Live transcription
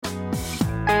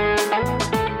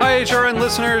HRN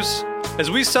listeners.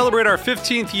 As we celebrate our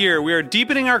 15th year, we are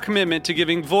deepening our commitment to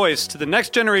giving voice to the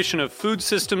next generation of food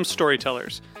systems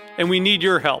storytellers, and we need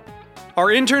your help. Our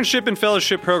internship and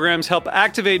fellowship programs help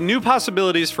activate new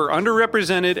possibilities for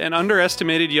underrepresented and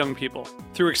underestimated young people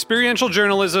through experiential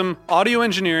journalism, audio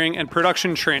engineering, and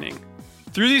production training.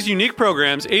 Through these unique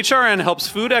programs, HRN helps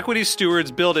food equity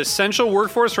stewards build essential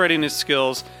workforce readiness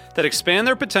skills that expand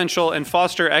their potential and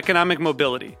foster economic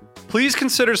mobility. Please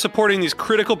consider supporting these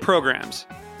critical programs.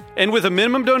 And with a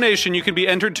minimum donation, you can be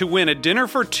entered to win a dinner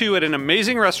for two at an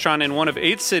amazing restaurant in one of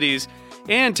 8 cities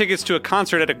and tickets to a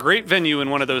concert at a great venue in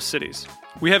one of those cities.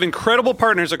 We have incredible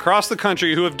partners across the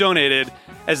country who have donated,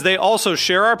 as they also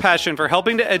share our passion for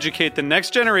helping to educate the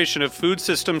next generation of food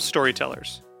systems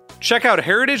storytellers. Check out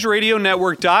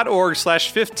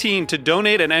heritageradionetwork.org/15 to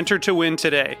donate and enter to win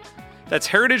today. That's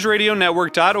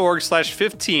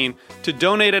heritageradionetwork.org/15 to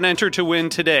donate and enter to win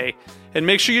today. And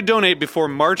make sure you donate before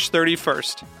March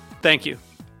 31st. Thank you.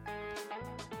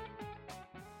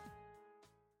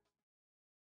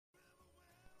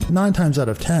 Nine times out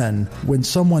of 10, when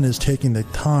someone is taking the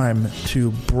time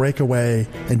to break away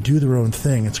and do their own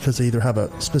thing, it's because they either have a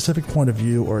specific point of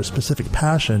view or a specific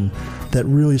passion that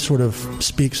really sort of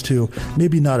speaks to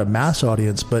maybe not a mass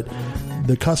audience, but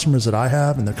the customers that I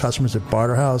have and the customers that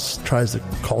Barterhouse tries to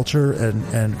culture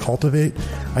and cultivate,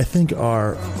 I think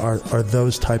are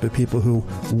those type of people who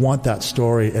want that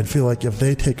story and feel like if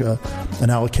they take an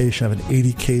allocation of an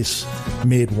 80 case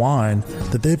made wine,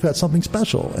 that they've got something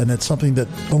special, and it's something that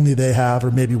only they have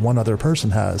or maybe one other person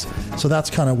has. So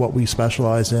that's kind of what we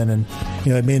specialize in. And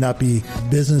it may not be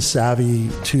business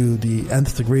savvy to the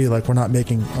nth degree, like we're not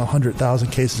making 100,000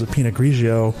 cases of Pinot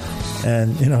Grigio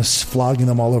and flogging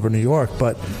them all over New York,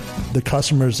 but the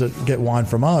customers that get wine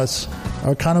from us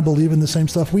are kind of believing the same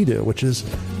stuff we do, which is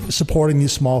supporting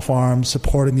these small farms,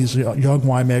 supporting these young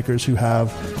winemakers who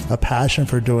have a passion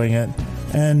for doing it,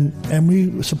 and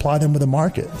we supply them with a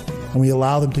market, and we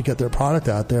allow them to get their product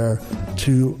out there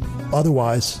to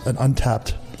otherwise an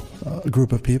untapped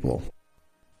group of people.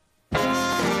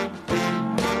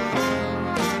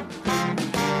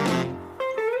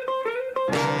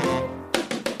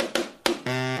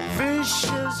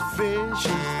 Vicious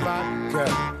vodka.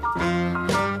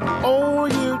 Oh,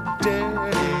 you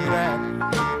dirty rat.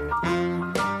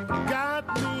 Got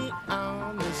me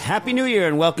on this. Happy New Year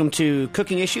and welcome to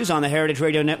Cooking Issues on the Heritage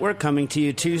Radio Network, coming to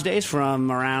you Tuesdays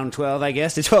from around 12, I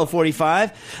guess, to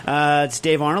 12:45. It's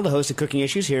Dave Arnold, the host of Cooking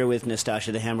Issues, here with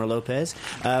Nastasha the Hammer Lopez.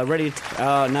 Ready to...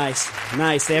 Oh, nice.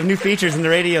 They have new features in the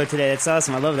radio today. That's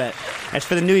awesome. I love that. That's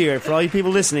for the New Year. For all you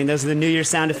people listening, those are the New Year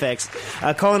sound effects.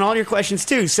 Calling all your questions,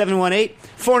 too.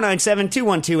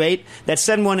 718-497-2128. That's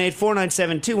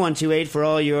 718-497-2128 for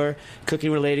all your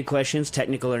cooking-related questions,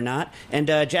 technical or not. And,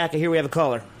 Jack, here we have a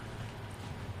caller.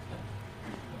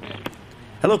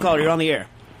 Hello, caller. You're on the air.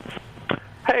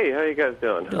 Hey, how you guys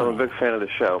doing? I'm a big fan of the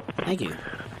show. Thank you.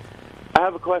 I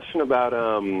have a question about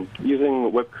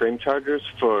using whipped cream chargers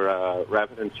for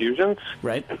rapid infusions.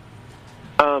 Right.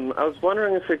 I was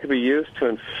wondering if it could be used to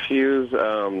infuse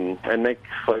and make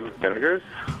flavored vinegars.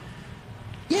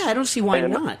 Yeah, I don't see why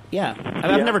not. Yeah.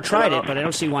 I've never tried it, but I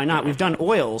don't see why not. We've done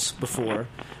oils before.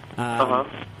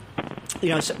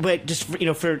 But just for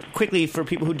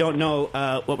people who don't know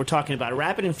what we're talking about, a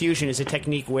rapid infusion is a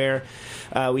technique where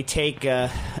we take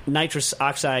nitrous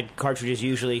oxide cartridges,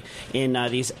 usually in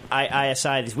these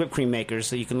ISI, these whipped cream makers.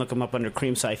 So you can look them up under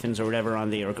cream siphons or whatever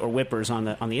or whippers on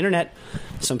the internet.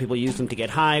 Some people use them to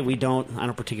get high. We don't. I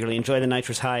don't particularly enjoy the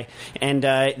nitrous high. And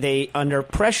they, under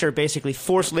pressure, basically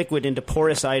force liquid into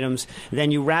porous items. Then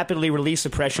you rapidly release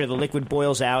the pressure. The liquid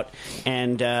boils out,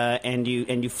 and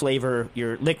you flavor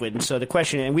your liquid. And so the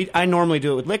question, and I normally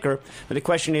do it with liquor, but the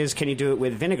question is, can you do it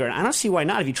with vinegar? And I don't see why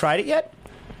not. Have you tried it yet?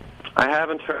 I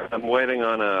haven't tried. I'm waiting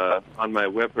on my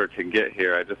whipper to get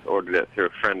here. I just ordered it through a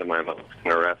friend of mine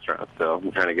in a restaurant, so I'm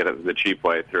trying to get it the cheap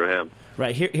way through him.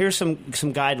 Right. Here's some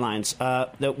guidelines.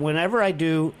 That whenever I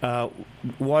do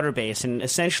water-based, and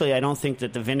essentially I don't think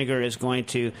that the vinegar is going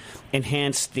to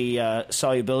enhance the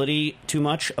solubility too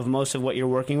much of most of what you're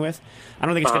working with. I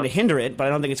don't think it's going to hinder it, but I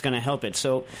don't think it's going to help it.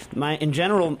 So in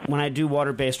general, when I do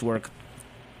water-based work,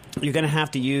 you're going to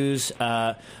have to use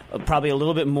probably a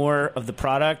little bit more of the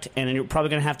product, and then you're probably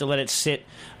going to have to let it sit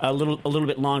a little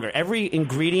bit longer. Every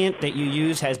ingredient that you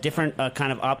use has different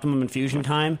kind of optimum infusion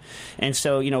time, and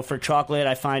so for chocolate,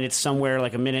 I find it's somewhere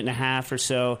like a minute and a half or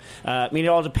so. It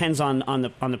all depends on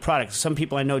the product. Some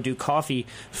people I know do coffee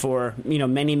for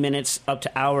many minutes up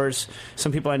to hours.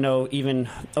 Some people I know even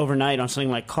overnight on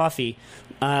something like coffee,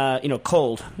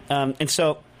 cold, and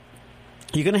so.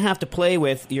 you're going to have to play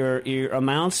with your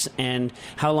amounts and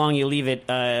how long you leave it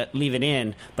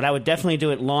in. But I would definitely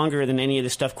do it longer than any of the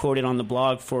stuff quoted on the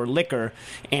blog for liquor.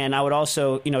 And I would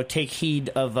also, take heed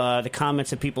of the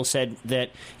comments that people said that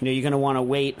you're going to want to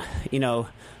wait,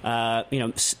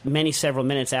 several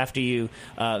minutes after you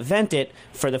vent it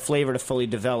for the flavor to fully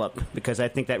develop, because I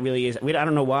think that really is. I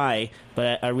don't know why,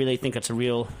 but I really think that's a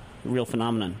real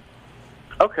phenomenon.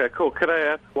 Okay, cool. Could I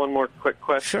ask one more quick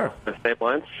question? Sure. On the same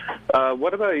lines?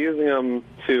 What about using them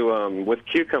with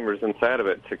cucumbers inside of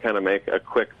it to kind of make a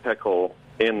quick pickle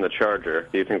in the charger?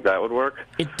 Do you think that would work?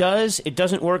 It does. It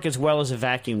doesn't work as well as a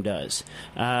vacuum does.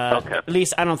 Okay. At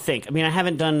least I don't think. I mean,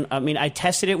 I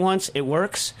tested it once. It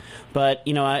works. But,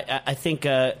 I think,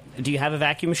 do you have a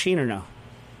vacuum machine or no?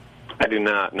 I do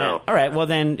not, no. All right, well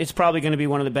then it's probably going to be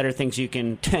one of the better things you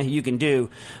can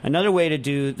do. Another way to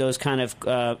do those kind of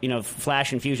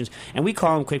flash infusions, and we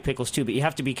call them quick pickles too, but you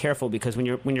have to be careful because when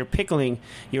you're pickling,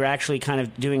 you're actually kind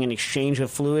of doing an exchange of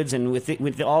fluids, and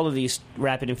with all of these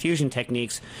rapid infusion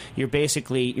techniques, you're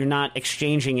not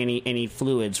exchanging any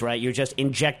fluids, right? You're just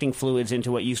injecting fluids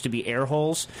into what used to be air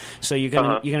holes. So you're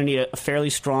gonna need a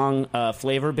fairly strong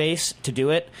flavor base to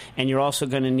do it, and you're also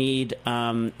going to need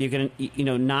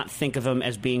not think of them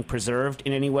as being preserved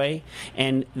in any way.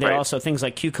 And there are also things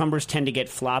like cucumbers tend to get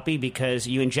floppy because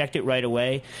you inject it right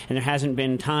away, and there hasn't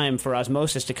been time for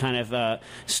osmosis to kind of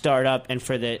start up and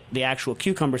for the actual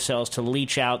cucumber cells to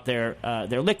leach out their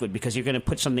liquid, because you're going to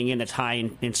put something in that's high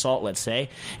in salt, let's say,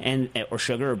 or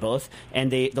sugar or both,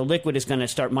 and the liquid is going to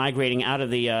start migrating out of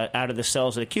the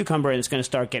cells of the cucumber, and it's going to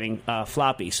start getting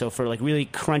floppy. So for like really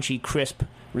crunchy, crisp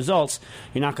results,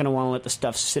 you're not going to want to let the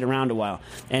stuff sit around a while,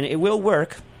 and it will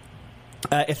work.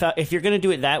 If you're going to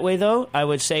do it that way, though, I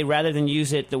would say rather than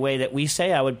use it the way that we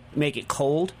say, I would make it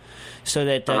cold, so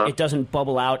that it doesn't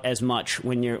bubble out as much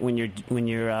when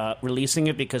you're releasing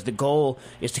it, because the goal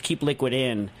is to keep liquid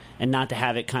in and not to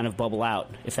have it kind of bubble out,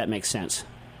 if that makes sense.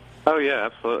 Oh, yeah,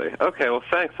 absolutely. Okay, well,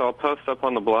 thanks. I'll post up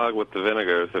on the blog with the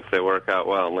vinegars if they work out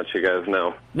well and let you guys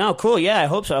know. No, cool. Yeah, I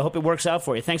hope so. I hope it works out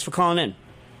for you. Thanks for calling in.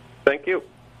 Thank you.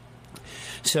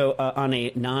 So on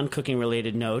a non-cooking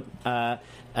related note,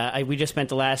 we just spent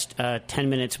the last 10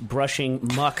 minutes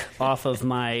brushing muck off of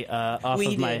my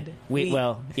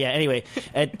Anyway,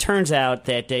 it turns out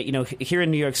that here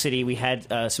in New York City we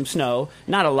had some snow,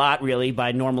 not a lot really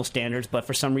by normal standards, but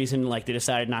for some reason they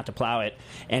decided not to plow it.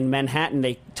 And Manhattan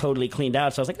they totally cleaned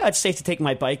out. So I was like, it's safe to take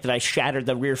my bike that I shattered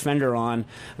the rear fender on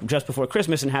just before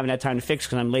Christmas and haven't had time to fix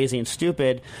because I'm lazy and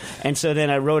stupid. And so then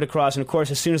I rode across, and of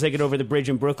course as soon as I get over the bridge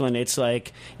in Brooklyn, it's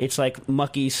like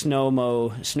mucky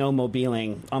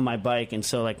snowmobiling on my bike, and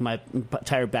so my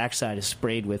entire backside is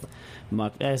sprayed with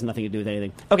muck. That has nothing to do with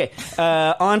anything. Okay,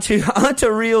 on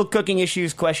to real cooking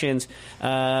issues questions.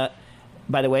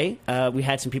 By the way, we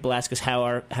had some people ask us how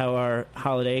our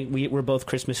holiday. We're both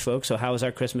Christmas folks, so how was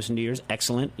our Christmas and New Year's?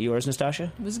 Excellent. Yours,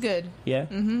 Nastasha? It was good. Yeah.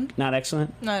 Mm-hmm. Not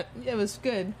excellent. It was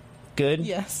good. Good.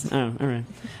 Yes. Oh, all right.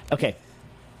 Okay.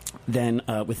 Then,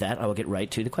 with that, I will get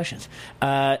right to the questions.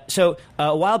 So,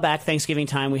 a while back, Thanksgiving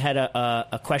time, we had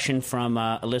a question from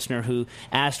a listener who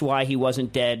asked why he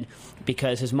wasn't dead,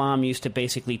 because his mom used to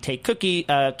basically take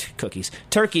turkeys,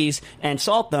 and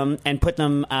salt them and put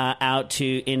them out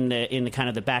in the kind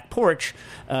of the back porch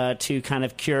to kind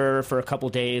of cure for a couple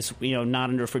days, not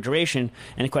under refrigeration.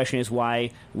 And the question is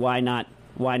why not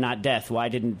death? Why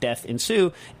didn't death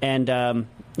ensue? And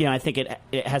I think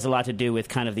it has a lot to do with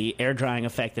kind of the air drying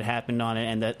effect that happened on it,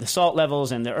 and the salt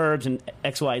levels and the herbs and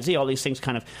X, Y, Z. All these things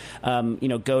kind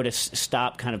of go to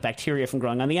stop kind of bacteria from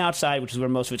growing on the outside, which is where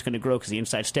most of it's going to grow because the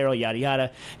inside's sterile. Yada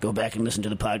yada. Go back and listen to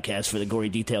the podcast for the gory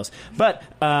details. But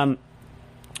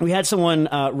we had someone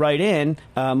write in,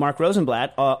 Mark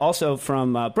Rosenblatt, also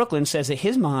from Brooklyn, says that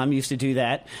his mom used to do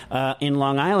that in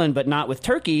Long Island, but not with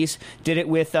turkeys. Did it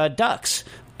with ducks,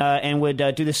 and would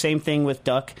do the same thing with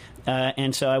duck.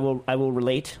 And so I will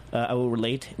relate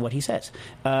what he says.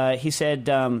 He said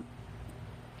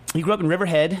he grew up in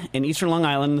Riverhead in eastern Long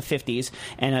Island in the 50s,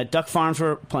 and duck farms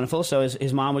were plentiful, so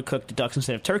his mom would cook the ducks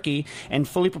instead of turkey and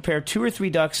fully prepare 2 or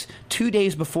 3 ducks 2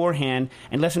 days beforehand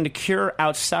and let them to cure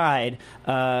outside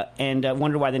and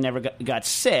wonder why they never got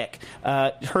sick.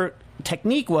 Her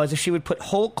technique was if she would put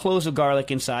whole cloves of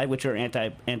garlic inside, which are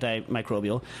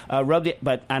antimicrobial,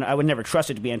 but I would never trust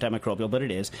it to be antimicrobial, but it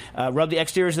is. Rub the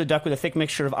exteriors of the duck with a thick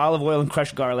mixture of olive oil and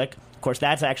crushed garlic. Of course,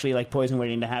 that's actually like poison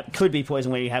waiting to happen. Could be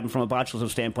poison waiting to happen from a botulism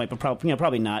standpoint, but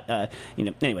probably not.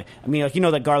 Anyway, I mean,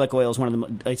 that garlic oil is one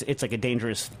of the. It's like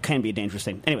can be a dangerous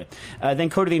thing. Anyway,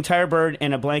 then coated the entire bird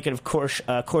in a blanket of coarse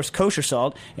kosher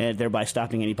salt, thereby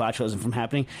stopping any botulism from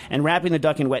happening, and wrapping the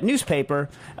duck in wet newspaper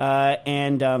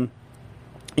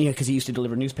because he used to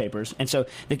deliver newspapers, and so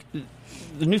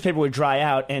the newspaper would dry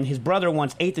out, and his brother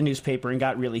once ate the newspaper and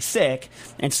got really sick.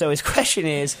 And so his question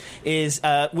is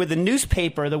with the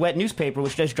newspaper, the wet newspaper,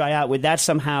 which does dry out, would that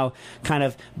somehow kind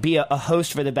of be a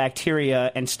host for the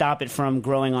bacteria and stop it from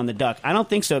growing on the duck? I don't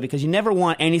think so, because you never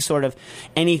want any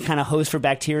kind of host for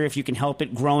bacteria if you can help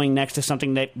it growing next to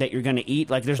something that you're going to eat.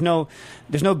 Like there's no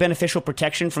beneficial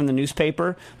protection from the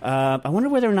newspaper. I wonder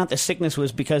whether or not the sickness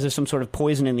was because of some sort of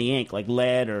poison in the ink, like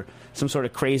lead or some sort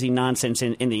of crazy nonsense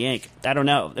in the ink. I don't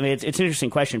know. I mean, it's an interesting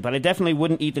question, but I definitely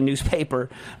wouldn't eat the newspaper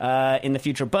in the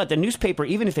future. But the newspaper,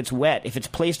 even if it's wet, if it's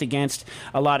placed against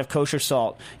a lot of kosher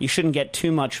salt, you shouldn't get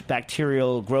too much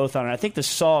bacterial growth on it. I think the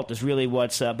salt is really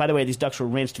what's. By the way, these ducks were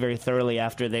rinsed very thoroughly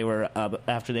after they were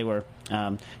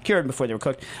cured, before they were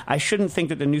cooked. I shouldn't think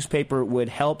that the newspaper would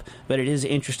help, but it is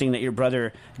interesting that your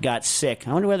brother got sick.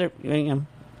 I wonder whether,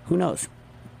 who knows,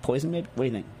 poison maybe? What do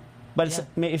you think? But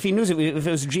if he knew if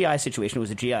it was a GI situation, it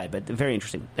was a GI. But very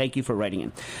interesting. Thank you for writing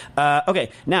in.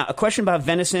 Okay, now a question about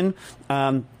venison.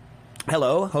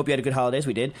 Hello, hope you had a good holidays.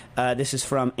 We did. This is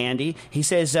from Andy. He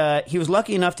says he was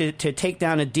lucky enough to take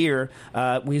down a deer.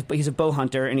 He's a bow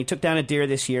hunter, and he took down a deer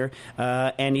this year.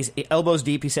 And he's elbows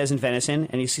deep, he says, in venison,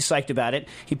 and he's psyched about it.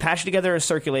 He patched together a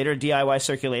circulator, a DIY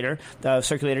circulator. The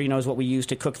circulator, is what we use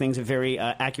to cook things at very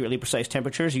accurately precise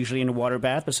temperatures, usually in a water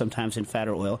bath, but sometimes in fat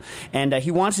or oil. And he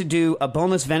wants to do a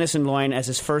boneless venison loin as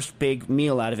his first big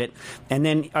meal out of it. And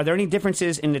then, are there any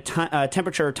differences in the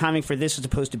temperature or timing for this as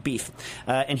opposed to beef?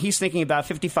 And he's thinking about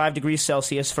 55 degrees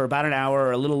Celsius for about an hour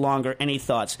or a little longer. Any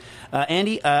thoughts?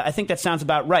 Andy, I think that sounds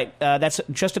about right. That's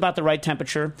just about the right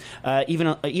temperature, even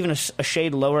a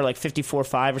shade lower, like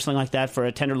 54.5 or something like that for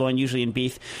a tenderloin, usually in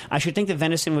beef. I should think that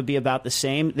venison would be about the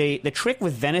same. The trick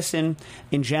with venison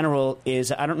in general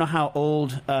is, I don't know how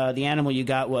old the animal you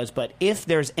got was, but if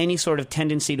there's any sort of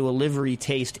tendency to a livery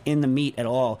taste in the meat at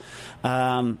all,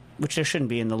 which there shouldn't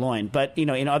be in the loin, but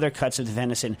in other cuts of the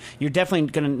venison, you're definitely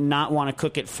going to not want to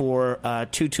cook it for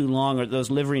too long, or those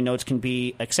livery notes can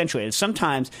be accentuated.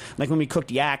 Sometimes, like when we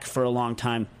cooked yak for a long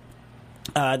time,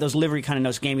 those livery kind of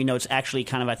notes, gamey notes, actually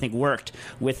kind of, I think, worked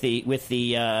with the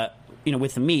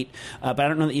meat, but I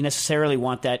don't know that you necessarily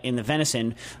want that in the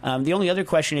venison. The only other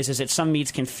question is that some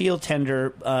meats can feel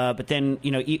tender, but then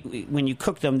when you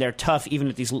cook them, they're tough even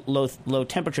at these low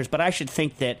temperatures. But I should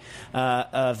think that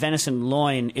a venison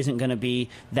loin isn't going to be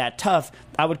that tough.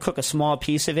 I would cook a small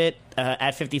piece of it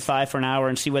at 55 for an hour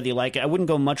and see whether you like it. I wouldn't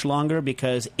go much longer,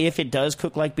 because if it does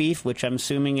cook like beef, which I'm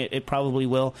assuming it probably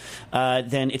will,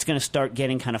 then it's going to start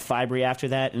getting kind of fibery after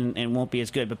that and won't be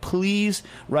as good. But please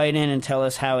write in and tell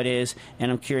us how it is,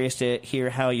 and I'm curious to hear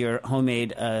how your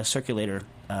homemade circulator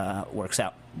works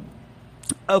out.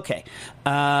 Okay.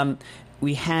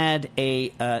 We had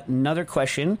another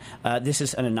question. This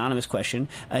is an anonymous question.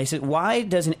 He said, why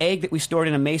does an egg that we stored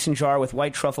in a mason jar with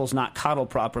white truffles not coddle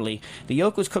properly? The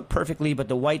yolk was cooked perfectly, but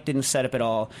the white didn't set up at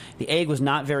all. The egg was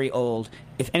not very old.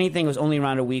 If anything, it was only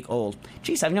around a week old.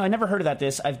 Geez, I never heard about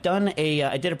this. I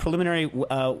did a preliminary,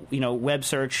 web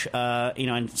search,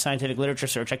 and scientific literature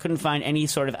search. I couldn't find any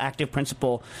sort of active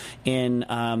principle in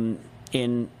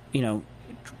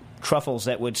truffles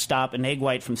that would stop an egg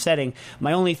white from setting.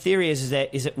 My only theory was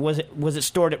it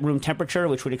stored at room temperature,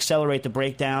 which would accelerate the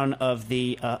breakdown of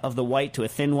the white to a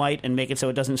thin white and make it so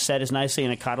it doesn't set as nicely in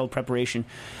a coddled preparation.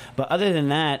 But other than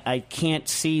that, I can't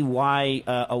see why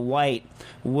a white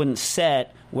wouldn't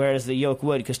set, whereas the yolk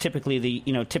would, because typically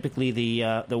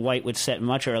the white would set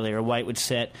much earlier. White would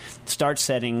start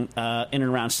setting in and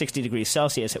around 60 degrees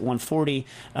Celsius at 140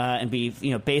 and be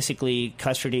basically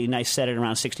custardy, nice set at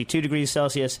around 62 degrees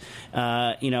Celsius.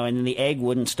 And then the egg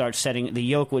wouldn't start setting, the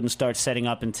yolk wouldn't start setting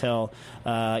up until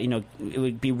it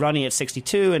would be runny at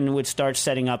 62 and would start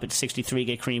setting up at 63,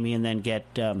 get creamy, and then get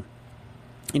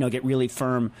really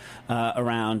firm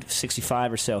around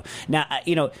 65 or so. Now,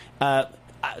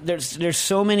 there's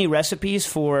so many recipes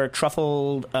for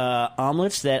truffled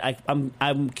omelets that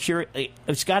I'm curious.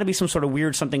 It's got to be some sort of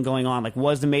weird something going on. Like,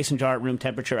 was the mason jar at room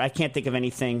temperature? I can't think of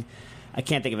anything.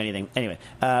 Anyway,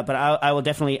 but I will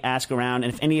definitely ask around,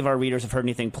 and if any of our readers have heard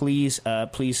anything, please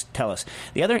tell us.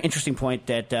 The other interesting point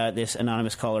that this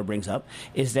anonymous caller brings up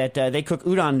is that they cook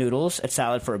udon noodles at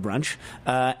Salad for a Brunch,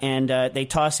 and they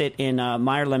toss it in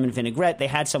Meyer lemon vinaigrette. They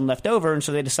had some left over, and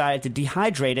so they decided to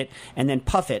dehydrate it and then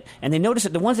puff it. And they noticed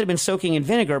that the ones that had been soaking in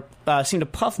vinegar seemed to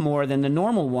puff more than the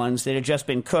normal ones that had just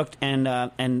been cooked and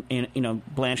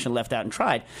blanched and left out and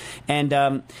tried.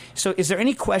 And so, is there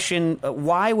any question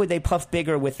why would they puff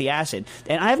bigger with the acid?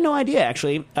 And I have no idea,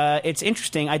 actually. It's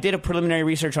interesting. I did a preliminary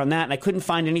research on that, and I couldn't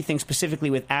find anything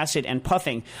specifically with acid and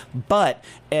puffing, but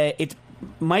it's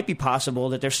might be possible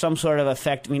that there's some sort of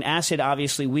effect. I mean, acid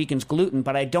obviously weakens gluten,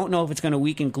 but I don't know if it's going to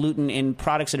weaken gluten in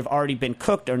products that have already been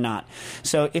cooked or not.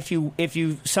 So if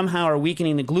you somehow are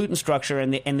weakening the gluten structure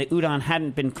and the udon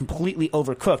hadn't been completely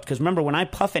overcooked, because remember, when I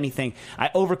puff anything, I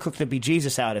overcook the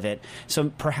bejesus out of it.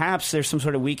 So perhaps there's some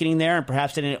sort of weakening there, and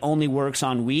perhaps then it only works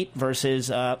on wheat versus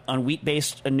on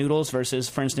wheat-based noodles versus,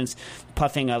 for instance,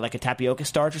 puffing like a tapioca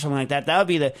starch or something like that. That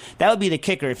would be the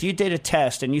kicker. If you did a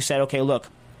test and you said, okay, look,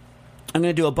 I'm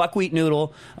going to do a buckwheat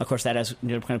noodle. Of course, that has,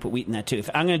 you're going to put wheat in that too. If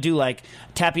I'm going to do like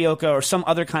tapioca or some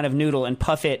other kind of noodle and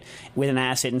puff it with an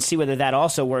acid and see whether that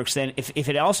also works, then if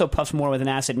it also puffs more with an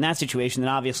acid in that situation,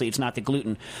 then obviously it's not the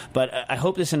gluten. But I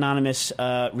hope this anonymous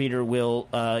reader will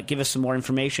give us some more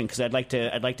information, because I'd like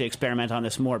to experiment on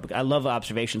this more. I love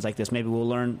observations like this. Maybe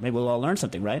we'll all learn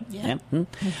something, right? Yeah.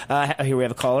 Here we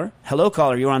have a caller. Hello,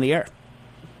 caller. You're on the air.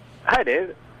 Hi,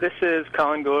 Dave. This is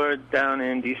Colin Gore down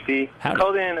in D.C. I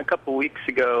called in a couple weeks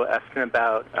ago asking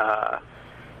about,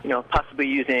 possibly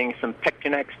using some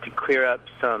Pectinex to clear up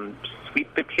some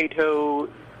sweet potato.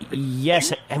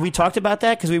 Yes. Have we talked about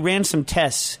that? Because we ran some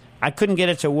tests. I couldn't get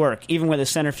it to work, even with a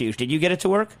centrifuge. Did you get it to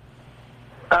work?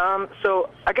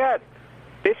 So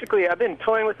I've been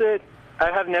toying with it. I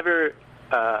have never,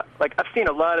 I've seen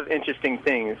a lot of interesting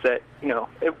things that,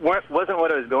 it wasn't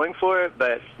what I was going for,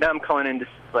 but now I'm calling in to,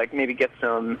 maybe get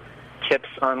some tips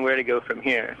on where to go from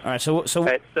here. All right, so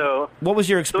what was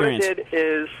your experience? So what I did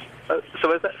is,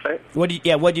 what is that, sorry?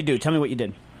 What'd you do? Tell me what you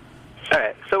did. All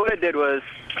right, so what I did was,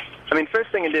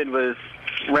 first thing I did was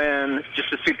ran just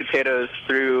the sweet potatoes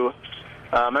through,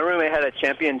 my roommate had a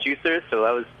Champion juicer, so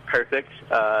that was perfect.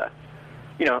 I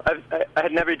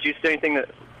had never juiced anything that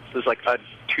was like a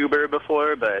tuber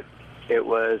before, but it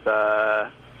was, so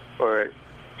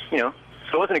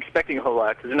I wasn't expecting a whole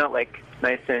lot, because they're not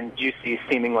nice and juicy,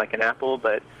 seeming like an apple,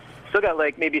 but still got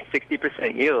maybe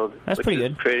 60% yield. That's which pretty is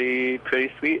good.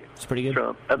 Pretty sweet. It's pretty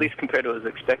good. At least compared to what I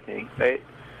was expecting, right?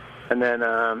 And then,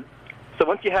 so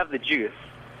once you have the juice,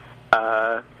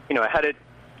 I had it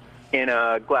in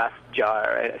a glass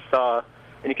jar. Right? I saw,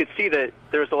 and you could see that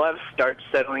there was a lot of starch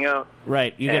settling out.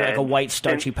 Right. You get a white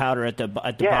starchy powder at the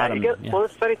bottom. Well, the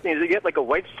funny thing is you get a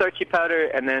white starchy powder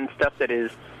and then stuff that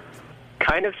is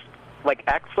kind of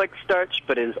acts like starch,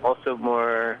 but is also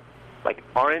more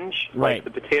orange, right, like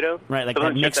the potato. Right, like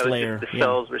that mixed layer. The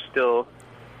cells were still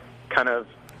kind of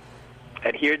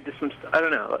adhered to some stuff. I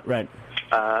don't know. Right.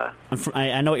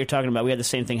 I know what you're talking about. We had the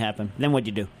same thing happen. Then what'd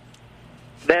you do?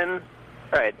 Then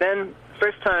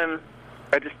first time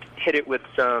I just hit it with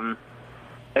some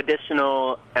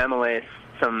additional amylase,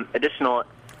 some additional,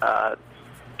 I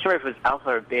can't remember if it was alpha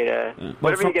or beta.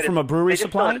 Whatever you get from a brewery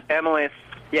supply? Amylase.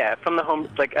 Yeah, from the home,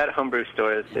 at homebrew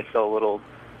stores, they sell a little.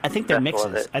 I think they're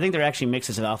mixes. I think they're actually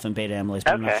mixes of alpha and beta amylase,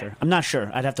 but okay. I'm not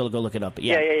sure. I'd have to go look it up. But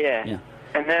yeah.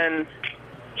 And then,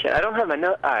 I don't have my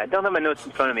notes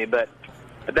in front of me, but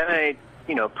then I,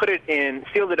 put it in,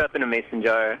 sealed it up in a mason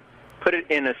jar, put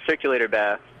it in a circulator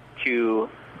bath to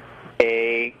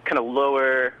a kind of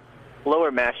lower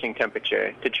mashing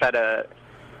temperature to try to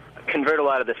convert a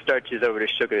lot of the starches over to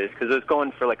sugars, because it was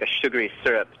going for a sugary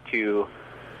syrup to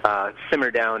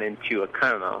simmer down into a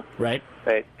caramel. Right.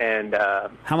 Right. And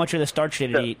how much of the starch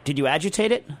did it eat? Did you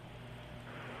agitate it?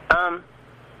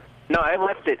 No, I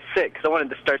left it sit because I wanted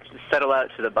the starch to settle out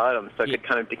to the bottom, so I could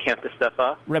kind of decant the stuff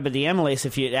off. Right, but the amylase,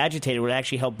 if you agitate it, would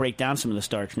actually help break down some of the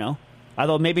starch. No,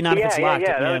 although maybe not if it's locked.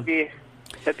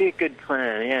 That'd be a good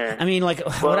plan, yeah.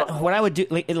 What I would do,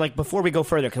 before we go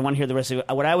further, because I want to hear the rest of it,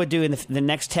 what I would do in the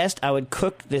next test, I would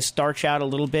cook this starch out a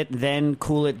little bit, then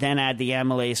cool it, then add the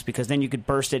amylase, because then you could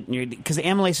burst it, because the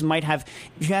amylase might have,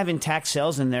 if you have intact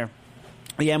cells in there,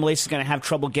 the amylase is going to have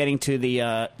trouble getting to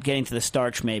the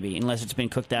starch, maybe, unless it's been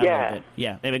cooked down a little bit.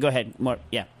 Yeah, maybe go ahead. More,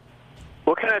 yeah.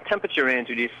 What kind of temperature range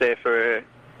would you say for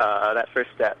that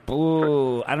first step?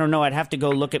 Ooh, I don't know. I'd have to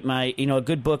go look at my. A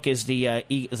good book is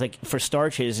for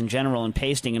starches in general and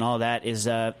pasting and all that is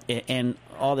and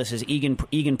all this is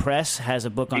Egan Press has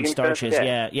a book on starches.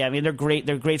 Press, yeah. I mean, they're great.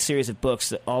 They're a great series of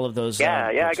books. All of those. Books.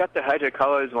 I got the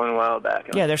hydrocolloids one a while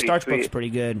back. Yeah, their starch book's pretty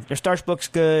good. Their starch book's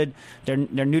good. Their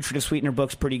nutritive sweetener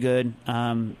book's pretty good.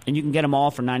 And you can get them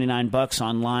all for $99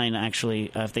 online.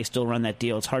 Actually, if they still run that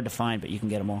deal, it's hard to find, but you can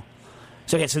get them all.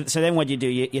 So then what do?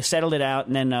 You settled it out,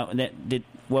 and then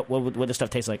what the stuff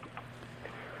taste like?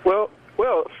 Well.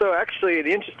 So actually,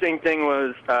 the interesting thing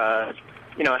was, I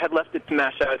had left it to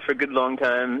mash out for a good long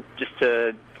time, just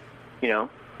to,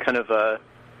 kind of.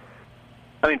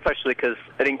 Partially because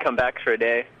I didn't come back for a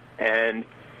day, and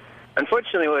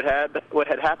unfortunately, what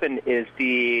had happened is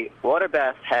the water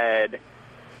bath had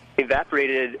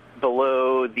evaporated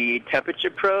below the temperature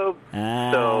probe,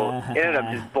 so it ended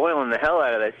up just boiling the hell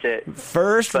out of that shit.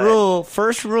 First rule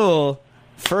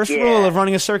of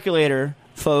running a circulator,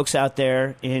 folks out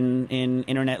there in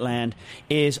internet land,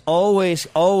 is always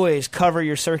cover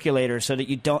your circulator so that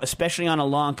you don't, especially on a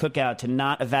long cookout, to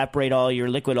not evaporate all your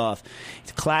liquid off.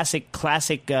 It's a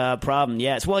classic problem.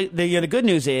 Yes. Well, the good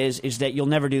news is that you'll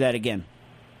never do that again.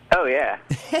 Oh yeah,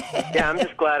 yeah. I'm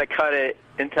just glad I cut it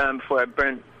in time before I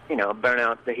burn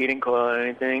out the heating coil or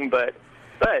anything. But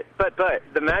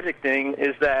the magic thing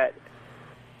is that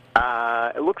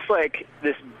it looks like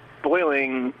this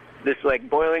boiling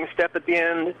step at the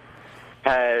end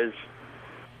has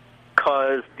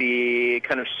caused the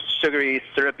kind of sugary,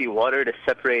 syrupy water to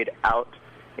separate out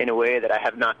in a way that I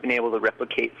have not been able to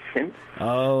replicate since.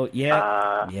 Oh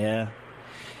yeah, yeah.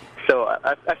 So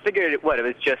I figured it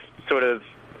was just sort of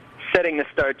setting the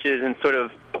starches and sort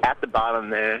of at the bottom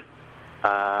there.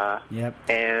 Yep.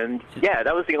 And yeah,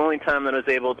 that was the only time that I was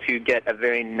able to get a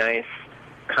very nice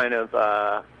kind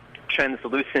of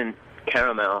translucent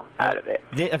caramel out of it.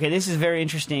 Okay, this is very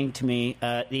interesting to me.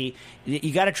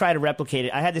 You got to try to replicate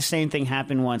it. I had the same thing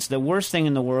happen once. The worst thing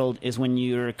in the world is when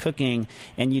you're cooking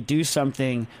and you do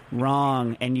something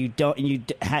wrong and you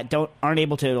aren't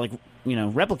able to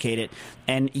replicate it,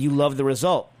 and you love the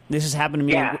result. This has happened to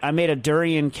me. Yeah. I made a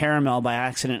durian caramel by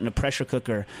accident in a pressure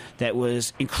cooker that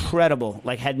was incredible.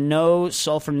 Like, had no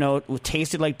sulfur note,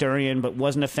 tasted like durian, but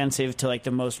wasn't offensive to like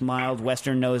the most mild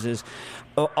Western noses.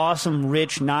 Awesome,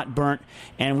 rich, not burnt.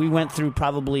 And we went through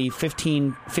probably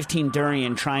 15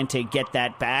 durian trying to get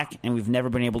that back, and we've never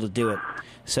been able to do it.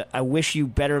 So I wish you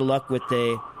better luck with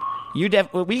the...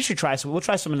 we should try some. We'll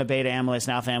try some of the beta amylase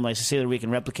and alpha amylase to see whether we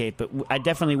can replicate. But I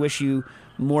definitely wish you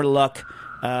more luck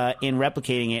in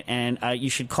replicating it, and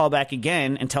you should call back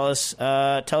again and tell us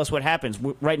what happens.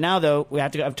 Right now, though, we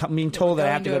have to. I'm being told that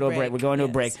I have to go to a break. We're going to a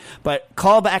break, but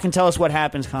call back and tell us what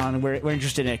happens, Colin. We're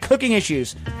interested in it. Cooking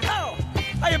issues. Oh,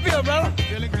 how you feel, brother?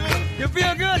 Feeling good. You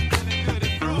feel good? Feeling good.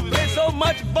 Improving. Ain't so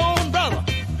much bone, brother.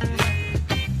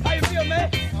 How you feel,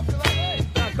 man? I feel all right.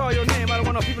 I call your name. I don't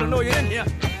want no people to know you're in here.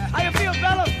 How you feel,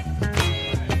 fella?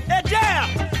 Hey,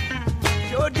 Jam!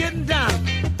 Sure getting down.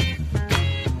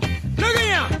 Look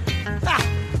at him!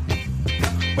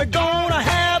 We're gonna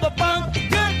have a funky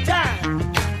good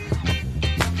time.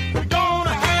 We're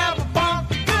gonna have a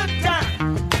funky good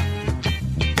time.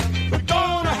 We're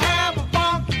gonna have a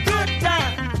funky good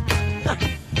time.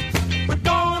 We're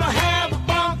gonna have a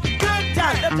funky good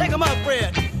time. Let's take 'em up,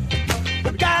 Fred.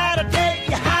 We gotta take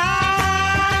you high.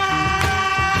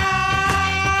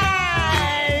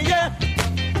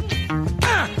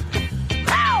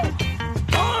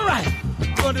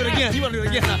 Do it again. You want to do it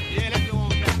again, huh? Yeah, let's go on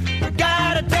back. We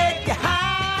gotta take you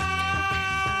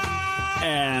high.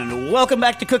 And welcome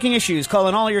back to Cooking Issues.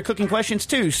 Calling all your cooking questions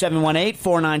to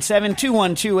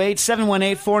 718-497-2128,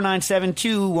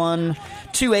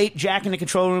 718-497-2128. Jack in the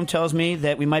control room tells me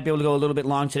that we might be able to go a little bit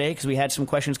long today because we had some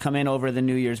questions come in over the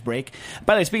New Year's break.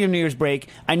 By the way, speaking of New Year's break,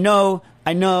 I know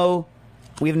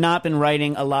we have not been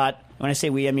writing a lot. When I say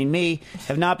we, I mean me,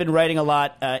 have not been writing a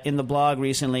lot in the blog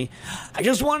recently. I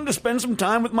just wanted to spend some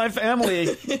time with my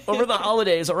family over the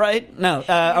holidays. All right? No,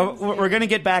 we're going to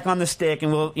get back on the stick,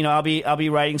 and I'll be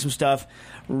writing some stuff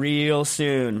real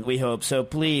soon. We hope so.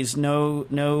 Please, no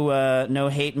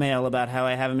hate mail about how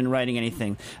I haven't been writing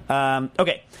anything.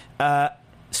 Okay.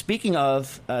 Speaking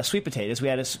of sweet potatoes, we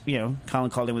had Colin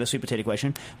called in with a sweet potato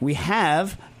question. We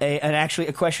have actually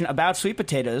a question about sweet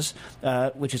potatoes,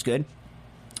 which is good.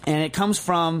 And it comes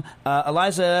from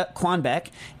Eliza Quanbeck,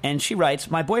 and she writes,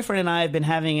 my boyfriend and I have been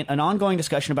having an ongoing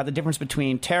discussion about the difference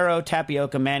between taro,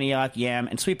 tapioca, manioc, yam,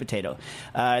 and sweet potato.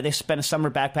 They spent a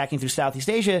summer backpacking through Southeast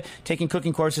Asia, taking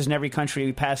cooking courses in every country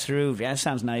we passed through. Yeah, that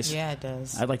sounds nice. Yeah, it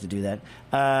does. I'd like to do that.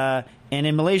 And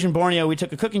in Malaysian Borneo, we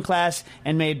took a cooking class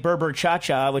and made Berber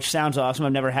cha-cha, which sounds awesome.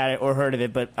 I've never had it or heard of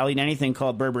it, but I'll eat anything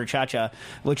called Berber cha-cha,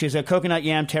 which is a coconut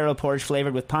yam taro porridge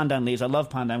flavored with pandan leaves. I love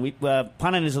pandan.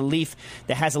 Pandan is a leaf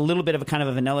that has a little bit of a kind of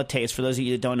a vanilla taste. For those of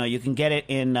you that don't know, you can get it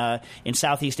in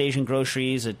Southeast Asian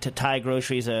groceries, Thai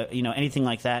groceries, anything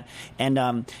like that.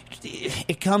 And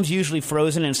it comes usually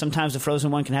frozen, and sometimes the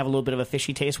frozen one can have a little bit of a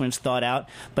fishy taste when it's thawed out.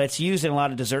 But it's used in a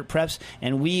lot of dessert preps,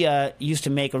 and we used to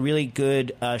make a really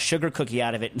good sugar cookie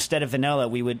out of it. Instead of vanilla,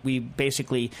 we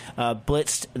basically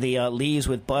blitzed the leaves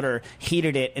with butter,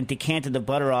 heated it, and decanted the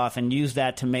butter off, and used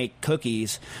that to make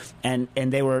cookies. And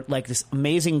they were like this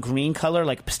amazing green color,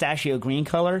 like pistachio green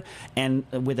color, and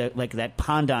with that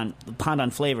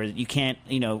pandan flavor that you can't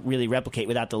really replicate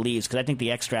without the leaves, because I think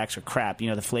the extracts are crap, the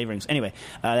flavorings. Anyway,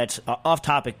 that's off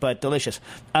topic but delicious.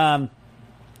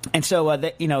 And so,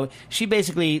 she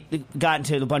basically got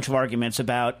into a bunch of arguments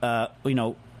about,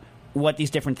 what these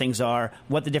different things are,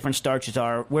 what the different starches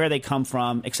are, where they come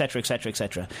from, et cetera, et cetera, et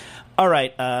cetera. All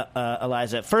right,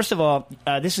 Eliza. First of all,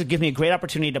 this has given me a great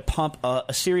opportunity to pump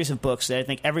a series of books that I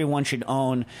think everyone should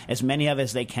own, as many of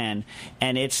as they can.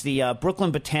 And it's the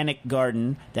Brooklyn Botanic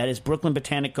Garden. That is Brooklyn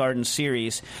Botanic Garden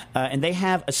series. And they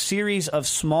have a series of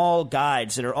small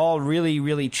guides that are all really,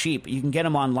 really cheap. You can get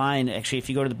them online, actually, if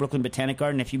you go to the Brooklyn Botanic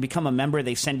Garden. If you become a member,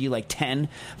 they send you like 10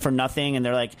 for nothing. And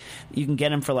they're like, you can get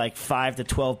them for like $5 to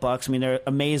 $12. I mean, they're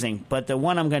amazing. But the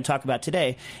one I'm going to talk about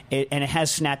today, and it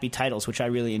has snappy titles, which I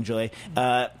really enjoy.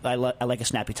 I like a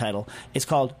snappy title. It's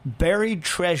called Buried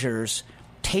Treasures,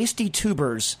 Tasty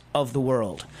Tubers of the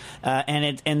World.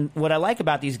 And what I like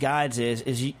about these guides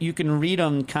is you can read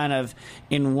them kind of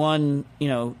in one,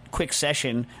 quick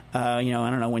session. I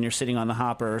don't know, when you're sitting on the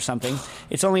hopper or something.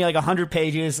 It's only like 100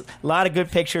 pages, a lot of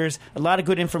good pictures, a lot of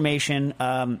good information.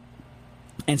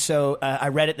 And so I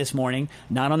read it this morning,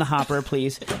 not on the hopper,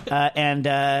 please. But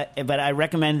I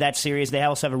recommend that series. They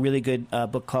also have a really good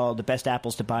book called The Best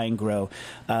Apples to Buy and Grow,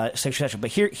 et cetera, et cetera.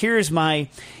 But here's my,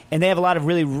 and they have a lot of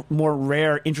really more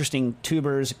rare, interesting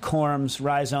tubers, corms,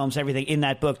 rhizomes, everything in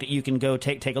that book that you can go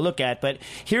take a look at. But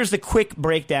here's the quick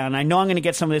breakdown. I know I'm going to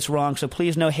get some of this wrong, so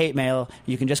please no hate mail.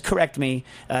 You can just correct me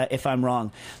if I'm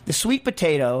wrong. The sweet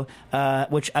potato,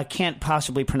 which I can't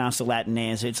possibly pronounce the Latin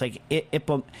names. It's like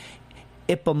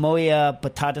Ipomoea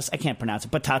batatas. I can't pronounce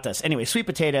it. Batatas. Anyway, sweet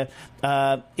potato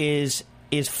is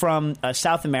from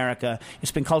South America.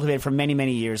 It's been cultivated for many,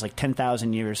 many years, like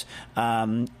 10,000 years.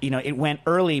 It went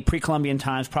early pre-Columbian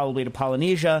times, probably to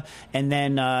Polynesia, and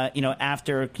then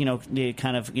after the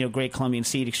kind of Great Columbian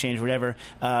Seed Exchange, or whatever,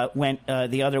 went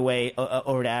the other way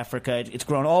over to Africa. It's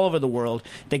grown all over the world.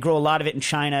 They grow a lot of it in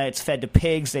China. It's fed to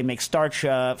pigs. They make starch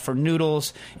for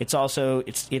noodles. It's also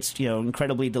it's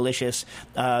incredibly delicious.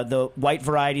 The white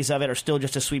varieties of it are still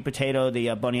just a sweet potato. The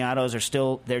boniatos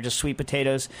they're just sweet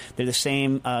potatoes. They're the same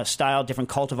style,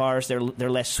 different cultivars. They're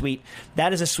less sweet.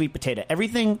 That is a sweet potato.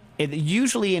 Everything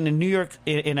usually in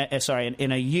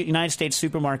a United States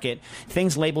supermarket,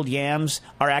 things labeled yams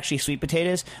are actually sweet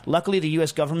potatoes. Luckily, the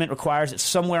U.S. government requires that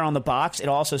somewhere on the box it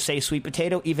also say sweet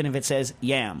potato, even if it says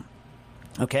yam.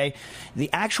 Okay, the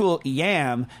actual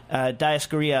yam,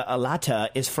 Dioscorea alata,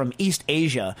 is from East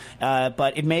Asia,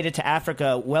 but it made it to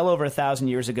Africa well over 1,000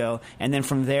 years ago, and then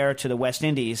from there to the West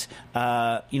Indies, in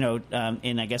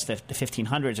I guess the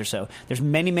 1500s or so. There's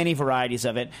many, many varieties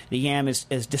of it. The yam is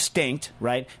distinct,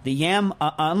 right? The yam,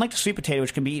 unlike the sweet potato,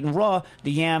 which can be eaten raw,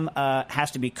 the yam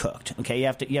has to be cooked. Okay, you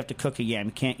have to cook a yam.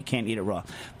 You can't eat it raw.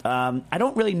 I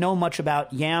don't really know much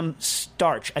about yam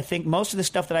starch. I think most of the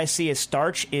stuff that I see as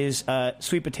starch is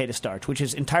sweet potato starch, which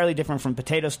is entirely different from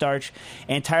potato starch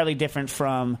and entirely different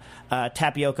from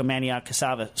tapioca, manioc,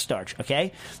 cassava starch.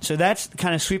 Okay, so that's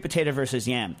kind of sweet potato versus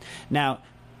yam. Now,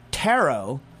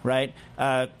 taro, right?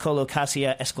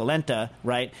 Colocasia esculenta,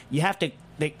 right? You have to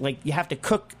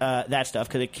cook that stuff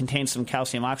because it contains some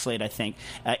calcium oxalate, I think.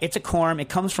 It's a corm. It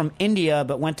comes from India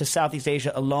but went to Southeast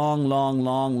Asia a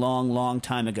long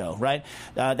time ago, right?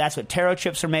 That's what taro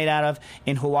chips are made out of.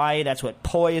 In Hawaii, that's what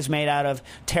poi is made out of.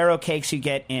 Taro cakes you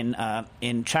get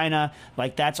in China,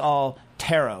 that's all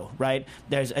taro, right?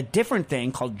 There's a different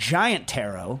thing called giant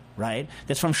taro, right?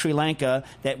 That's from Sri Lanka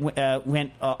that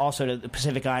went also to the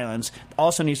Pacific Islands.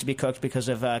 Also needs to be cooked because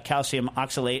of calcium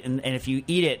oxalate, and if you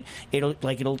eat it,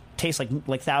 it'll taste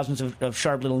like thousands of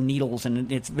sharp little needles,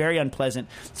 and it's very unpleasant.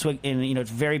 So,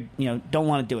 it's very don't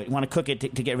want to do it. You want to cook it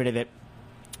to get rid of it.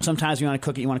 Sometimes you want to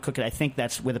cook it. I think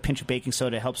that's with a pinch of baking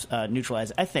soda helps neutralize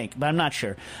it. I think, but I'm not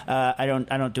sure. I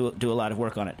don't do a lot of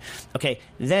work on it. Okay,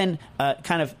 then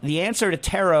kind of the answer to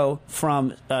taro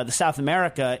from the South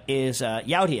America is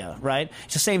Yaudia, right?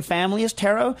 It's the same family as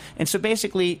taro, and so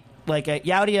basically, like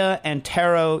Yaudia and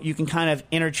taro, you can kind of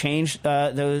interchange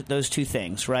those two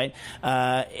things, right?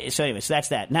 So anyway, so that's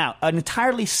that. Now, an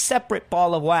entirely separate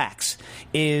ball of wax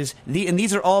is and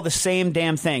these are all the same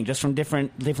damn thing, just from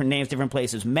different names, different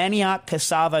places. Manioc,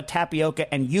 cassava,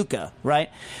 tapioca, and yucca, right?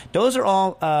 Those are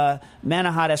all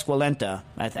Manihot esculenta.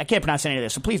 I can't pronounce any of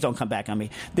this, so please don't come back on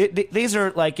me. These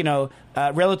are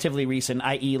relatively recent,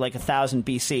 i.e. 1000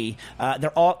 BC.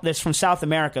 They're from South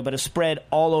America, but are spread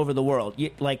all over the world.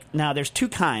 Now, there's two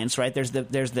kinds, right? There's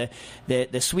the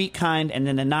sweet kind and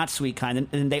then the not sweet kind,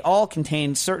 and they all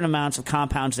contain certain amounts of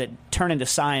compounds that turn into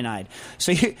cyanide.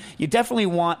 So you definitely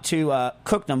want to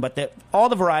cook them, but all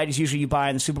the varieties usually you buy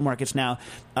in the supermarkets now,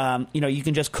 you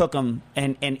can just cook them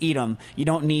and eat them. You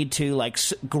don't need to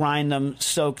grind them,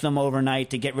 soak them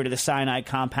overnight to get rid of the cyanide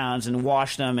compounds and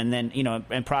wash them and then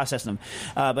and process them.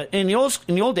 But in the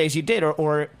old days, you did,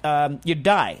 or you'd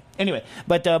die. Anyway,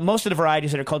 but most of the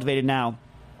varieties that are cultivated now,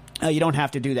 you don't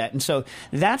have to do that. And so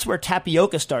that's where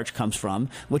tapioca starch comes from,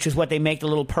 which is what they make the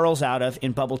little pearls out of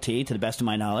in bubble tea, to the best of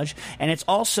my knowledge. And it's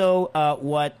also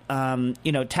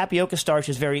tapioca starch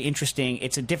is very interesting.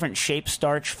 It's a different shape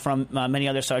starch from many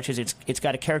other starches. It's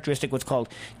got a characteristic what's called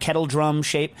kettle drum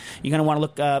shape. You're going to want to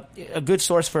look, a good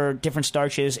source for different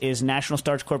starches is National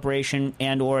Starch Corporation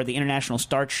and or the International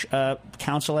Starch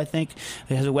Council, I think.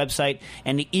 It has a website.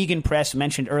 And the Egan Press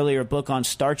mentioned earlier a book on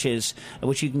starches,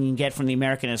 which you can get from the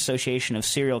American Association of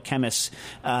Cereal Chemists,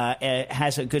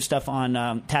 has a good stuff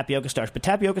on tapioca starch. But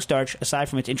tapioca starch, aside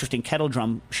from its interesting kettle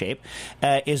drum shape,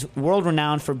 is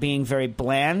world-renowned for being very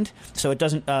bland, so it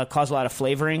doesn't cause a lot of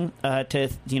flavoring to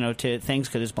things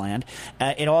because it's bland.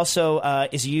 It also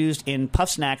is used in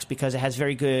puff snacks because it has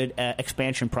very good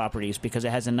expansion properties because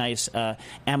it has a nice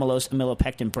amylose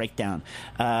amylopectin breakdown.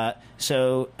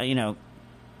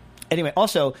 Anyway,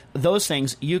 also, those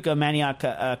things, yucca, manioc,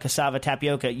 cassava,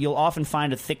 tapioca, you'll often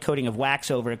find a thick coating of wax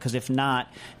over it because if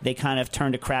not, they kind of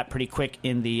turn to crap pretty quick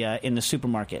in the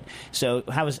supermarket. So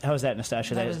how was that,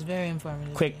 Nastasha? That was very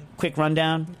informative. Quick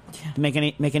rundown?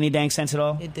 Yeah. Make any dang sense at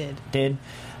all? It did.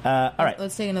 All right.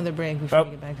 Let's take another break before we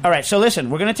get back. All right. So listen,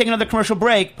 we're going to take another commercial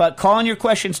break, but call in your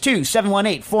questions too.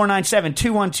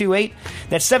 718-497-2128.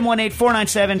 That's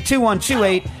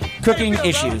 718-497-2128. Cooking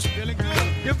issues.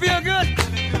 You feel good?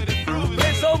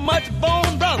 There's so much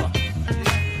bone, brother.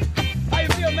 How you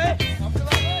feel, man? I feel all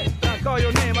right. I call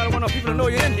your name. I don't want no people to know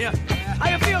you're in here. How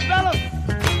you feel, fellas?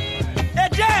 Hey,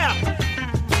 Jam!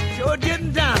 Sure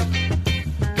getting down.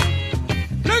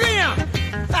 Look at him.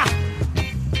 Ha.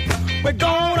 We're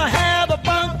gonna have a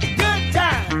funky good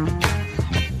time.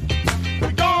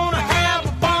 We're gonna have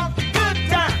a funky good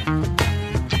time.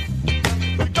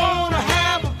 We're gonna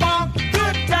have a funky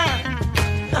good time.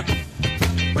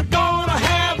 We're gonna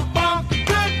have a funky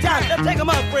good time. Let's take 'em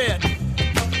up, Fred.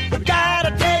 We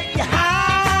gotta take you higher.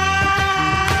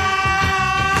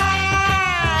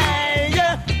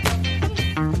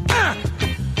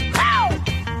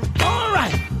 All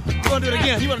right. You wanna do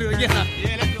it again? Huh?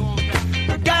 Yeah, let's go on back.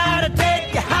 We gotta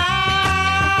take you higher.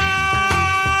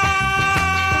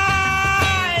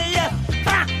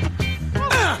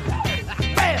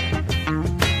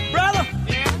 Brother?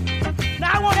 Yeah?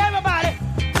 Now I want everybody,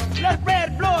 let's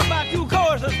Fred blow about 2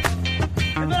 choruses.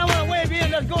 And then I want to wave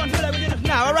in. Let's go and do that with this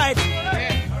now. All right.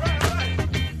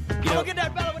 I'm gonna get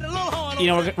that fella with the little horn.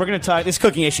 We're going to talk this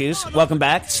cooking issues. Welcome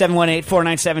back.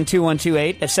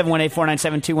 718-497-2128. That's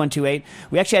 718-497-2128.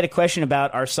 We actually had a question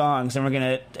about our songs, and we're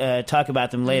going to talk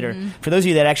about them later. Mm-hmm. For those of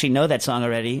you that actually know that song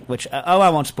already, which I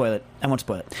won't spoil it.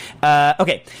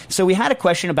 Okay, so we had a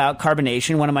question about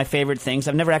carbonation, one of my favorite things.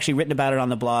 I've never actually written about it on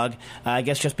the blog. I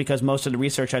guess just because most of the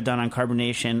research I've done on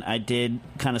carbonation, I did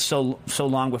kind of so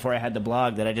long before I had the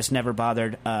blog that I just never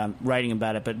bothered writing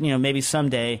about it. But maybe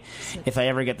someday, if I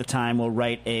ever get the time, we'll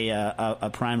write a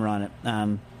primer on it.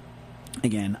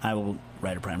 Again, I will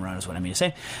write a primer on it is what I mean to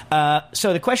say.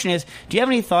 So the question is, do you have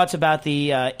any thoughts about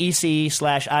the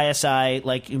EC/ISI?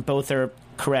 Like both are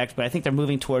correct, but I think they're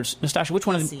moving towards Nastasha. Which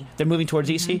one of them? They're moving towards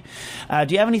EC.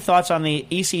 Do you have any thoughts on the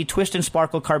EC twist and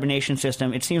sparkle carbonation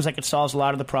system? It seems like it solves a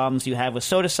lot of the problems you have with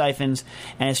soda siphons,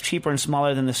 and is cheaper and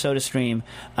smaller than the Soda Stream,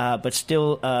 but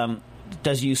still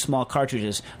does use small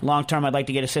cartridges. Long term, I'd like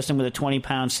to get a system with a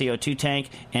 20-pound CO2 tank,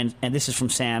 and this is from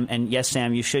Sam. And yes,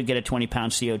 Sam, you should get a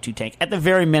 20-pound CO2 tank. At the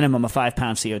very minimum, a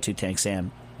 5-pound CO2 tank,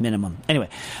 Sam. Minimum. Anyway,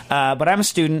 but I'm a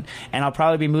student, and I'll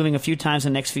probably be moving a few times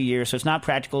in the next few years, so it's not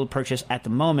practical to purchase at the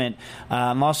moment.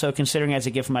 I'm also considering as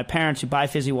a gift for my parents who buy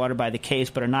fizzy water by the case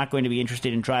but are not going to be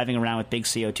interested in driving around with big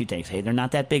CO2 tanks. Hey, they're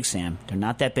not that big, Sam. They're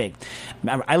not that big.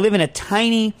 I live in a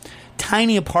tiny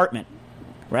apartment.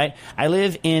 Right, I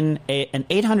live in an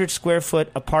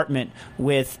 800-square-foot apartment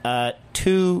with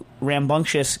 2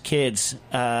 rambunctious kids,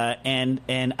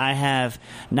 and I have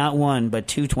not one but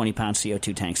 2 20-pound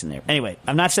CO2 tanks in there. Anyway,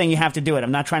 I'm not saying you have to do it.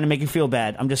 I'm not trying to make you feel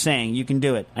bad. I'm just saying you can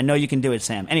do it. I know you can do it,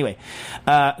 Sam. Anyway,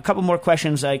 a couple more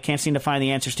questions I can't seem to find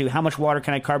the answers to. How much water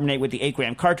can I carbonate with the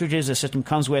 8-gram cartridges the system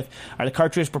comes with? Are the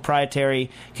cartridges proprietary?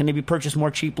 Can they be purchased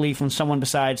more cheaply from someone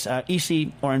besides EC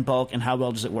or in bulk? And how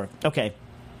well does it work? Okay.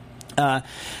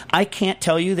 I can't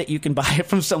tell you that you can buy it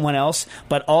from someone else,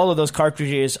 but all of those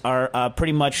cartridges are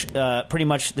pretty much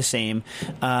the same.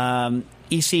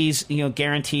 EC's,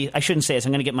 guarantee. I shouldn't say this.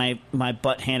 I'm going to get my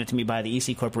butt handed to me by the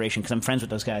EC Corporation because I'm friends with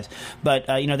those guys. But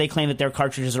they claim that their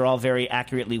cartridges are all very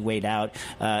accurately weighed out,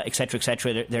 et cetera, et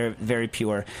cetera. They're very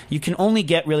pure. You can only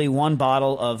get really one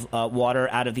bottle of water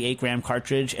out of the 8-gram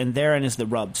cartridge, and therein is the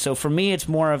rub. So for me, it's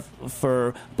more of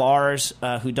for bars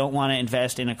who don't want to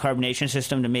invest in a carbonation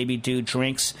system to maybe do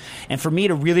drinks. And for me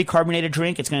to really carbonate a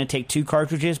drink, it's going to take 2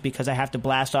 cartridges because I have to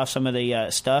blast off some of the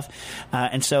stuff.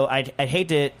 And so I'd hate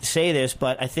to say this,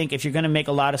 but I think if you're going to make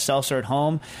a lot of seltzer at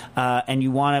home and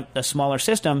you want a smaller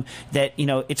system, that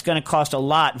it's going to cost a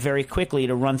lot very quickly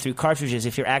to run through cartridges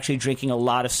if you're actually drinking a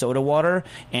lot of soda water.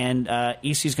 And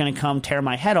EC is going to come tear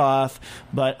my head off.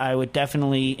 But I would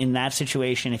definitely, in that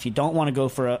situation, if you don't want to go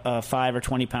for a 5 or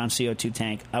 20 pound CO2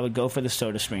 tank, I would go for the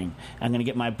SodaStream. I'm going to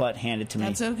get my butt handed to me.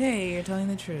 That's okay. You're telling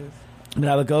the truth. But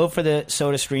I would go for the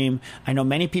SodaStream. I know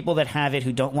many people that have it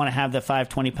who don't want to have the 5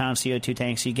 20-pound CO2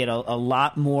 tanks. So you get a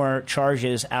lot more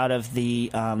charges out of the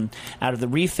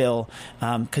refill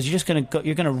because you're just going to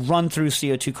you're going to run through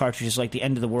CO2 cartridges like the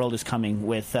end of the world is coming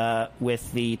with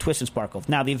the Twist and Sparkle.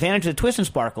 Now the advantage of the Twist and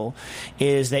Sparkle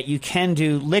is that you can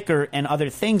do liquor and other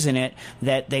things in it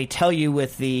that they tell you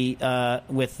with the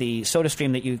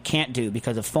SodaStream that you can't do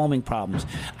because of foaming problems.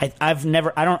 I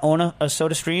don't own a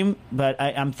SodaStream, but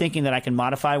I'm thinking that I can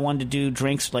modify one to do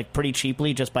drinks like pretty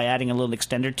cheaply just by adding a little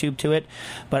extender tube to it.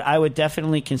 But I would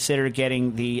definitely consider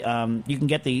getting the you can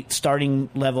get the starting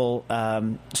level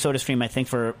SodaStream I think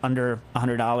for under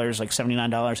 $100, like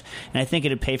 $79, and I think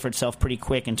it'd pay for itself pretty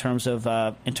quick in terms of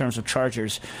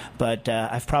chargers. But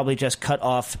I've probably just cut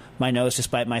off my nose to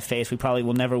spite my face. We probably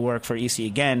will never work for EC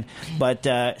again. But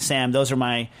Sam, those are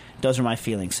my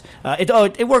feelings.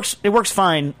 It works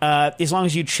fine as long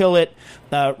as you chill it.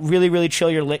 Really, really chill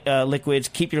your liquids.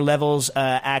 Keep your levels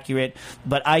accurate.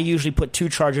 But I usually put 2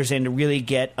 chargers in to really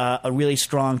get a really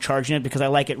strong charge in it because I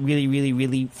like it really, really,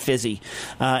 really fizzy.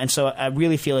 And so I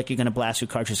really feel like you're going to blast through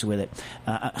cartridges with it.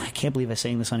 I can't believe I'm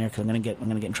saying this on air because I'm going to get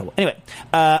in trouble. Anyway,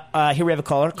 here we have a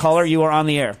caller. Caller, you are on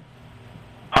the air.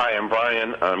 Hi, I'm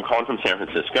Brian. I'm calling from San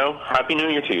Francisco. Happy New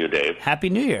Year to you, Dave. Happy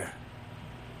New Year.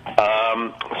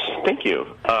 Thank you.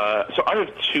 So I have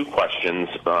 2 questions,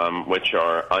 which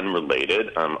are unrelated.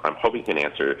 I'm hoping you can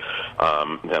answer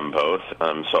them both.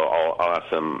 So I'll ask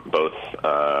them both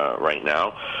right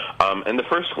now. And the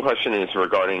first question is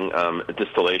regarding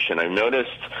distillation. I've noticed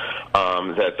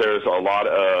that there's a lot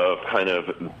of kind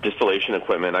of distillation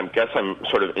equipment. I guess I'm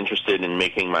sort of interested in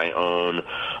making my own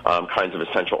kinds of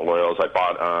essential oils. I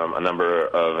bought a number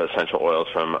of essential oils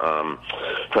from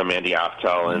Mandy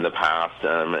Aftel in the past.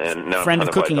 And now friend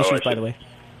of cooking issues, by the way.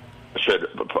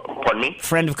 Pardon me?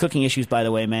 Friend of cooking issues, by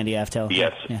the way, Mandy Aftel.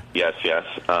 Yes, yeah. yes.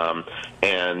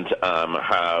 And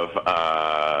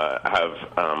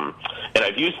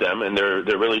I've used them, and they're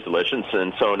really delicious.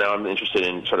 And so now I'm interested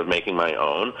in sort of making my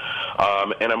own.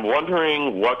 And I'm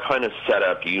wondering what kind of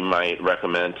setup you might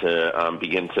recommend to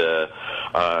begin to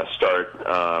start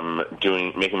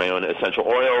making my own essential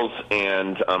oils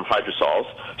and hydrosols.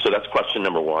 So that's question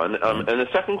number 1. And the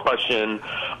second question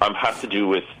has to do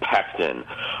with pectin.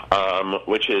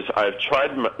 Which is I've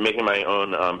tried making my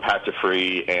own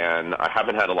pacta-free, and I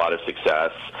haven't had a lot of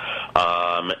success.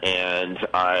 And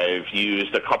I've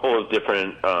used a couple of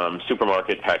different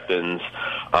supermarket pectins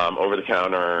over the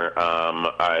counter.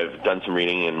 I've done some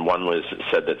reading, and one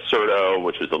said that Certo,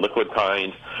 which was the liquid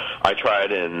kind, I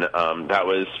tried, and that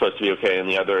was supposed to be okay. And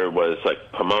the other was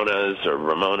like Pomona's or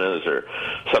Ramona's or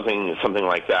something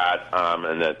like that,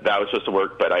 and that was supposed to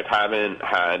work, but I haven't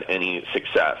had any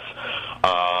success.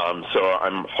 So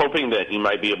I'm hoping that you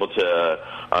might be able to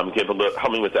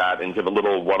help me with that and give a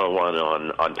little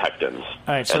 101 on pectins.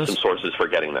 All right, so and some sources for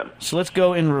getting them. So let's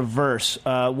go in reverse.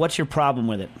 What's your problem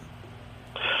with it?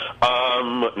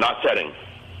 Not setting.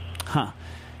 Huh.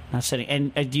 Not setting.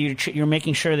 And you're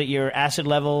making sure that your acid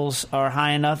levels are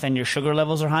high enough and your sugar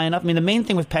levels are high enough? I mean, the main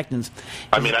thing with pectins...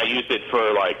 I used it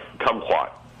for, like,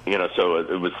 kumquat, so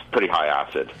it was pretty high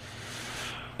acid.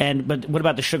 But what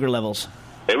about the sugar levels?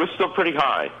 It was still pretty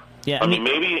high. Yeah, I mean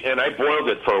maybe, and I boiled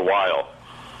it for a while.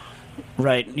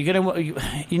 Right.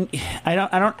 I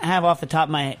don't have off the top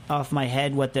of my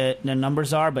head what the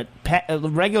numbers are, but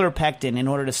regular pectin, in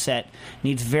order to set,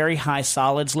 needs very high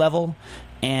solids level,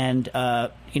 and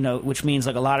which means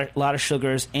like a lot of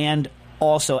sugars and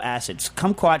also acids.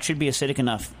 Kumquat should be acidic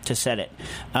enough to set it.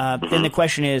 Then the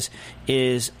question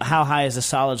is how high is the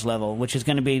solids level, which is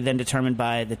going to be then determined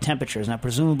by the temperatures. Now,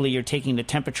 presumably you're taking the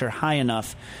temperature high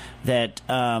enough that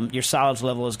your solids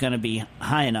level is going to be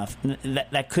high enough.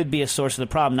 That could be a source of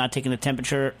the problem, not taking the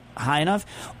temperature high enough.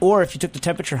 Or if you took the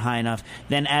temperature high enough,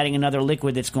 then adding another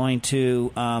liquid that's going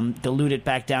to dilute it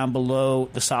back down below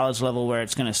the solids level where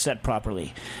it's going to set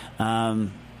properly.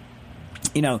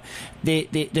 You know,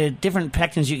 the different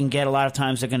pectins you can get a lot of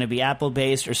times are going to be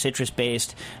apple-based or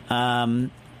citrus-based.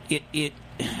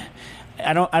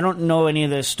 I don't know any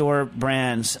of the store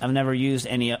brands. I've never used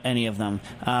any of them.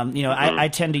 I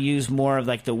tend to use more of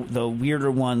like the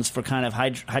weirder ones for kind of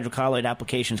hydrocolloid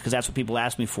applications because that's what people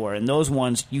ask me for. And those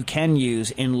ones you can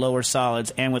use in lower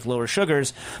solids and with lower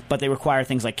sugars, but they require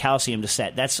things like calcium to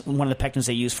set. That's one of the pectins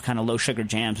they use for kind of low sugar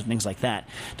jams and things like that.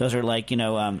 Those are like,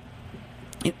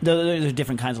 those are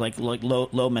different kinds of like low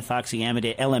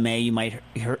methoxyamidate, LMA. You might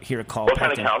hear it called. What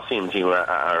kind of calcium do you,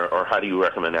 or how do you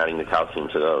recommend adding the calcium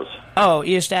to those? Oh,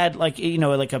 you just add like a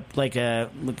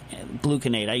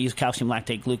gluconate. I use calcium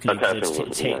lactate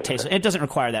gluconate. It doesn't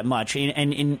require that much.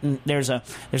 And there's low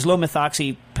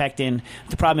methoxypectin.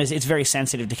 The problem is it's very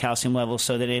sensitive to calcium levels,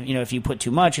 so that if you put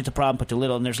too much, it's a problem. Put too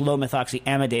little, and there's low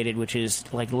methoxyamidated, which is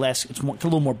like less. It's a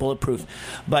little more bulletproof.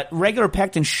 But regular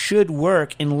pectin should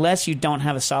work unless you don't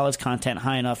have a solids content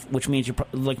high enough, which means you're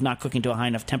like not cooking to a high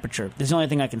enough temperature. This is the only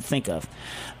thing I can think of.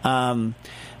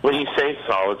 When you say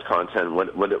solids content,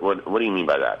 what do you mean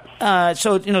by that?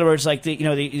 So in other words, like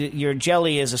your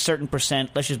jelly is a certain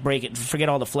percent. Let's just break it. Forget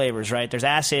all the flavors, right? There's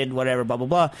acid, whatever, blah blah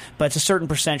blah. But it's a certain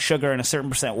percent sugar and a certain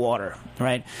percent water,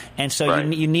 right? And so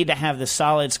you need to have the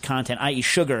solids content, i.e.,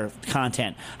 sugar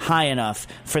content, high enough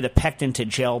for the pectin to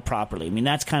gel properly. I mean,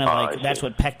 that's kind of that's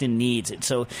what pectin needs.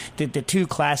 So the two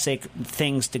classic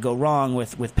things to go wrong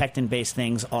with pectin-based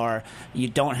things are you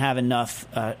don't have enough.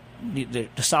 The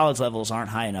solids levels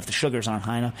aren't high enough, the sugars aren't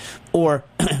high enough, or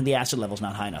the acid level's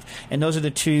not high enough. And those are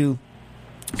the two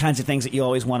kinds of things that you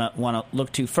always want to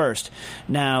look to first.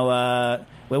 Now,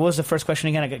 what was the first question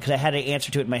again? Because I had an answer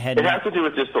to it in my head. It has to do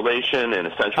with distillation and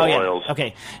essential oils.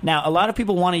 Okay. Now, a lot of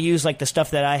people want to use like the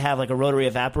stuff that I have, like a rotary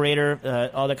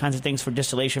evaporator, all the kinds of things for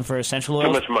distillation for essential oils.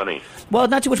 Too much money. Well,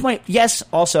 not too much money. Yes,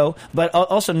 also, but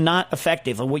also not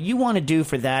effective. And what you want to do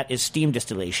for that is steam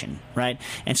distillation, right?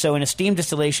 And so in a steam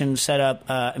distillation setup,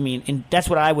 that's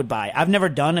what I would buy. I've never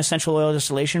done essential oil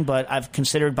distillation, but I've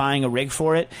considered buying a rig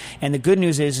for it. And the good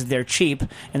news is they're cheap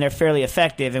and they're fairly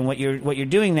effective. And what you're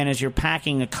doing then is you're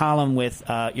packing a column with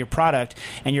your product,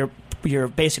 and you're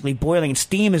basically boiling, and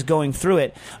steam is going through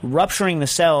it, rupturing the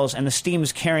cells, and the steam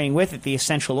is carrying with it the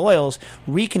essential oils,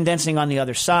 recondensing on the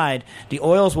other side. The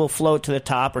oils will float to the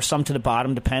top or some to the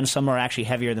bottom, depends. Some are actually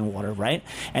heavier than water, right?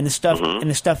 And the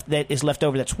stuff that is left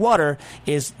over that's water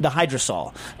is the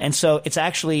hydrosol. And so it's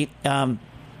actually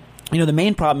the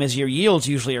main problem is your yields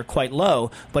usually are quite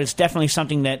low, but it's definitely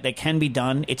something that can be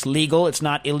done. It's legal. It's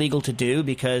not illegal to do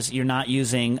because you're not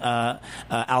using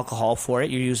alcohol for it.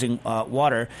 You're using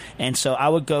water. And so I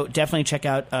would definitely check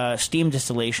out steam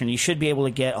distillation. You should be able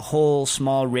to get a whole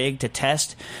small rig to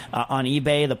test on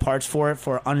eBay, the parts for it,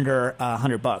 for under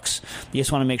 $100. You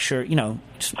just want to make sure, Well,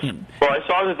 I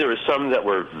saw that there were some that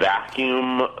were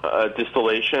vacuum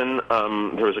distillation.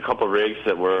 There was a couple of rigs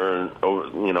that were,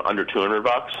 under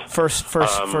 $200.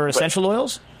 For essential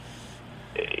oils?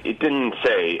 It didn't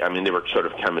say. I mean, they were sort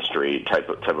of chemistry type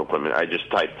of equipment. I just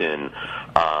typed in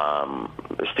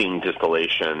steam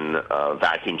distillation,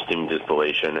 vacuum steam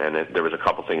distillation, and there was a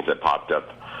couple things that popped up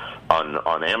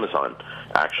on Amazon,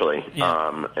 actually.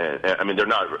 Yeah. And they're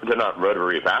not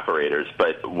rotary evaporators,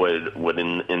 but would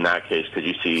in that case, could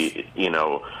you see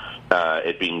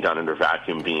it being done under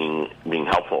vacuum being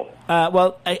helpful?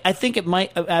 Well, I think it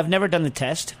might. I've never done the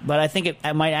test, but I think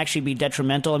it might actually be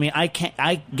detrimental. I mean,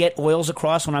 I get oils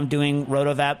across when I'm doing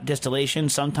rotovap distillation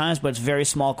sometimes, but it's very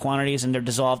small quantities, and they're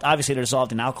dissolved. Obviously, they're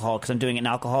dissolved in alcohol because I'm doing it in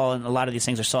alcohol, and a lot of these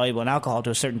things are soluble in alcohol to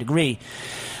a certain degree.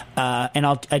 And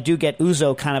I do get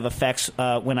ouzo kind of effects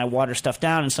when I water stuff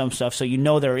down and some stuff, so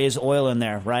there is oil in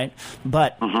there, right?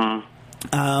 But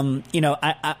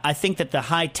I think that the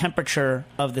high temperature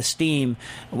of the steam,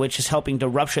 which is helping to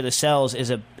rupture the cells,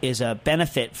 is a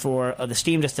benefit for the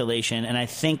steam distillation, and I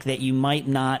think that you might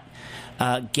not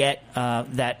get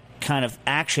that kind of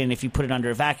action if you put it under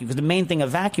a vacuum, because the main thing a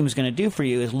vacuum is going to do for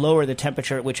you is lower the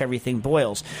temperature at which everything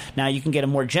boils. Now you can get a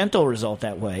more gentle result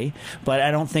that way, but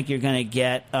I don't think you're going to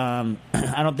get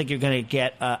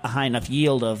a high enough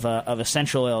yield of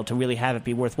essential oil to really have it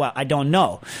be worthwhile. I don't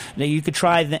know. Now you could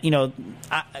try the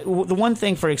one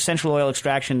thing for essential oil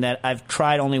extraction that I've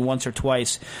tried only once or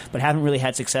twice but haven't really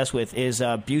had success with is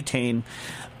butane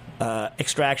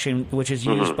extraction, which is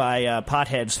used by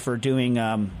potheads for doing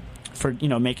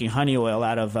making honey oil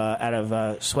out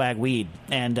of swag weed,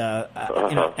 and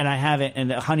and I have it,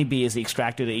 and the honeybee is the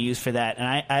extractor that you use for that,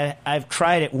 and I've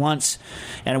tried it once,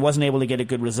 and I wasn't able to get a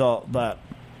good result, but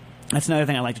that's another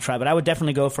thing I'd like to try. But I would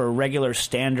definitely go for a regular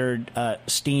standard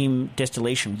steam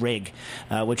distillation rig,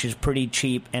 which is pretty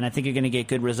cheap, and I think you're going to get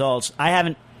good results.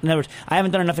 In other words, I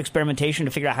haven't done enough experimentation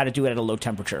to figure out how to do it at a low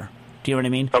temperature. Do you know what I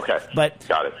mean? Okay. But,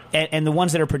 got it. And the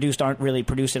ones that are produced aren't really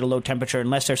produced at a low temperature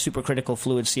unless they're supercritical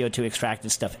fluid CO2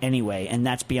 extracted stuff anyway, and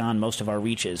that's beyond most of our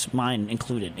reaches, mine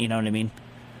included. You know what I mean?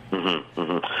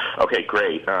 Okay,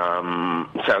 great.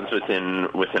 Sounds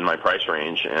within my price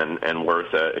range and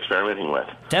worth experimenting with.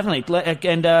 Definitely.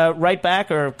 And write back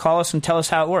or call us and tell us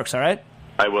how it works, all right?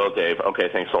 I will, Dave. Okay,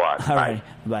 thanks a lot. All right.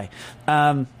 Bye.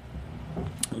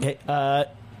 Okay.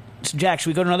 So Jack, should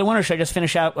we go to another one, or should I just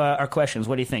finish out our questions?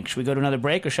 What do you think? Should we go to another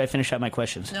break, or should I finish out my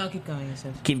questions? No, keep going,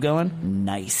 Yusuf. Keep going?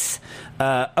 Nice.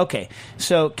 Okay,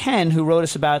 so Ken, who wrote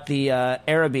us about the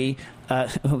Araby,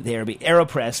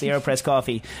 AeroPress, the AeroPress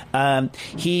coffee.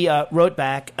 He wrote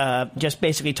back just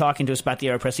basically talking to us about the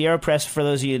AeroPress. The AeroPress, for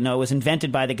those of you who know, was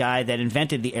invented by the guy that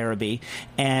invented the Araby,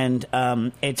 and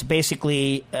it's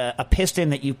basically a piston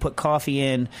that you put coffee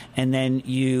in, and then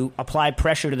you apply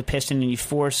pressure to the piston, and you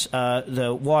force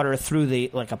the water through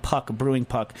like a brewing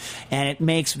puck, and it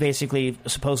makes basically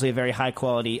supposedly a very high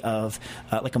quality of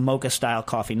like a mocha style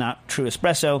coffee, not true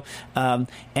espresso,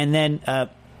 and then.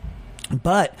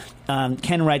 But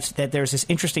Ken writes that there's this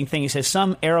interesting thing. He says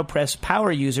some AeroPress power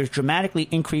users dramatically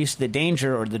increase the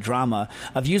danger or the drama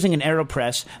of using an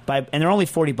AeroPress and they're only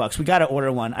 $40. We got to order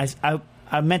one. I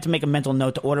meant to make a mental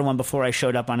note to order one before I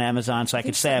showed up on Amazon so I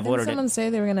could say I've ordered it. Didn't someone say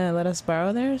they were going to let us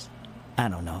borrow theirs? I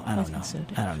don't know.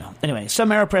 Anyway, some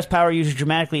AeroPress power users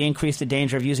dramatically increase the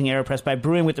danger of using AeroPress by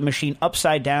brewing with the machine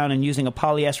upside down and using a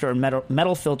polyester or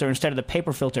metal filter instead of the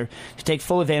paper filter to take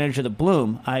full advantage of the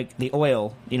bloom, the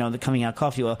oil, the coming out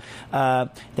coffee oil, that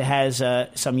has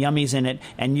some yummies in it,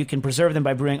 and you can preserve them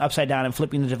by brewing upside down and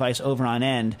flipping the device over on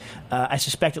end. I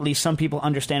suspect at least some people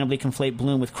understandably conflate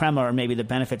bloom with crema or maybe the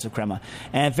benefits of crema.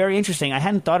 And very interesting. I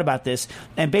hadn't thought about this.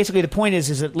 And basically the point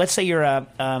is that let's say you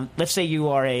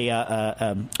are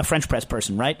a French press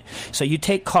person, right? So you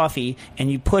take coffee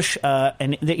and you push,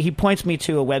 and he points me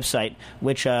to a website,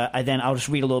 which I'll just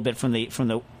read a little bit from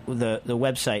the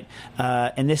website,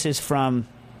 and this is from.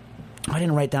 I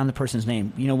didn't write down the person's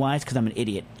name. You know why? It's because I'm an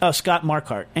idiot. Oh, Scott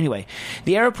Marquardt. Anyway,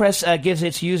 the AeroPress gives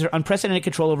its user unprecedented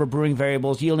control over brewing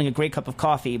variables, yielding a great cup of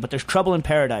coffee, but there's trouble in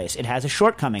paradise. It has a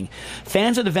shortcoming.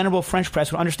 Fans of the venerable French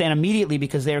press will understand immediately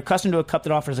because they are accustomed to a cup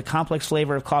that offers a complex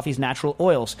flavor of coffee's natural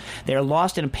oils. They are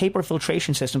lost in paper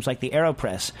filtration systems like the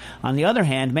AeroPress. On the other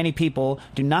hand, many people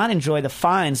do not enjoy the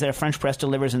fines that a French press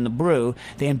delivers in the brew.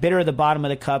 They embitter the bottom of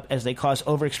the cup as they cause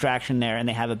over-extraction there, and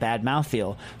they have a bad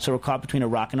mouthfeel. So we're caught between a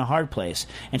rock and a hard place.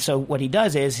 And so what he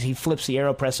does is he flips the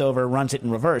AeroPress over, runs it in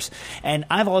reverse. And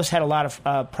I've always had a lot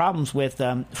of problems with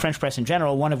French press in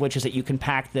general, one of which is that you can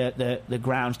pack the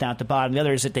grounds down at the bottom. The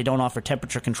other is that they don't offer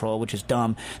temperature control, which is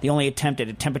dumb. The only attempt at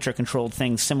a temperature-controlled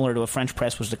thing similar to a French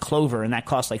press was the Clover, and that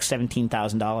cost like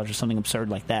 $17,000 or something absurd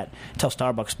like that. Until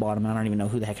Starbucks bought them. I don't even know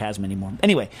who the heck has them anymore.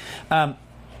 Anyway,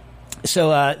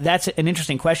 so that's an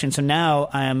interesting question. So now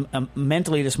I'm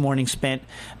mentally this morning spent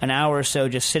an hour or so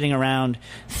just sitting around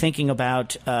thinking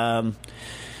about I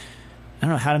don't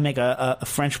know how to make a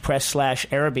French press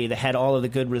 / Araby that had all of the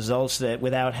good results that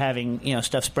without having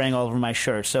stuff spraying all over my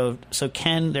shirt. So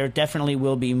Ken, there definitely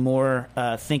will be more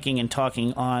thinking and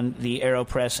talking on the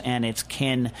AeroPress and its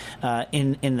kin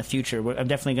in the future. I'm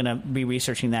definitely going to be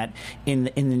researching that in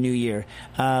the new year.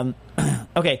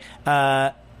 Okay.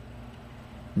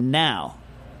 Now,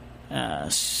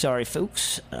 sorry,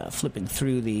 folks. Flipping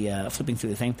through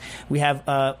the thing, we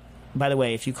have. By the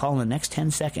way, if you call in the next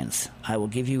 10 seconds, I will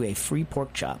give you a free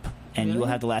pork chop, and you will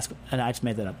have the last. And I just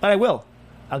made that up, but I will.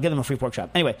 I'll give them a free pork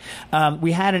chop. Anyway,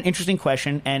 we had an interesting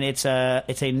question, and it's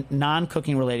a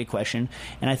non-cooking related question,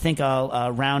 and I think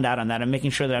I'll round out on that. I'm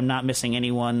making sure that I'm not missing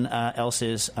anyone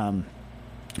else's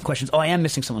questions. Oh, I am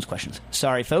missing someone's questions.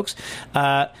 Sorry, folks.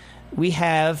 we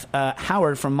have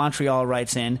Howard from Montreal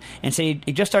writes in and said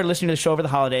he just started listening to the show over the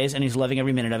holidays and he's loving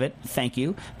every minute of it. Thank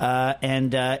you.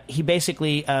 And he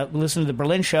basically listened to the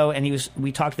Berlin show, and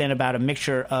we talked then about a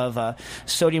mixture of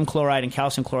sodium chloride and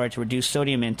calcium chloride to reduce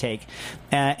sodium intake.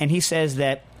 And he says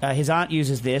that his aunt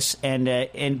uses this,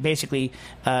 and basically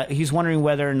he's wondering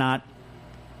whether or not.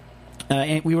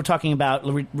 And we were talking about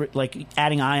like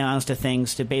adding ions to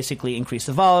things to basically increase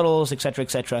the volatiles, et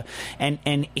cetera,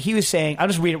 and he was saying, I'll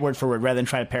just read it word for word rather than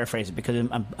try to paraphrase it because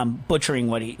I'm butchering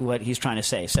what he's trying to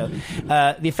say. So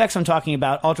the effects I'm talking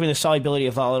about: altering the solubility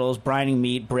of volatiles, brining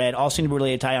meat, bread, all seem to be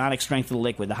related to ionic strength of the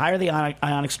liquid. The higher the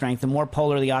ionic strength, the more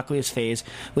polar the aqueous phase,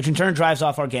 which in turn drives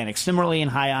off organics. Similarly, in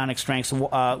high ionic strengths will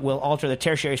alter the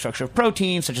tertiary structure of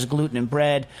proteins, such as gluten in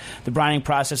bread. The brining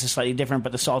process is slightly different,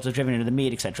 but the salt is driven into the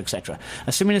meat, et cetera.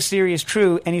 Assuming this theory is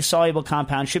true, any soluble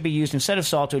compound should be used instead of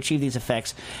salt to achieve these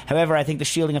effects. However, I think the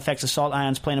shielding effects of salt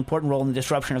ions play an important role in the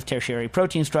disruption of tertiary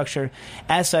protein structure.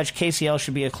 As such, KCl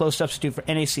should be a close substitute for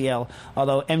NaCl,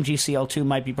 although MgCl2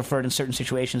 might be preferred in certain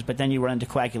situations, but then you run into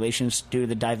coagulations due to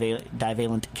the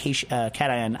divalent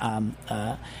cation,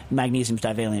 magnesium's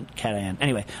divalent cation.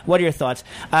 Anyway, what are your thoughts?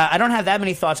 I don't have that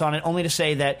many thoughts on it, only to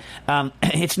say that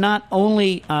it's not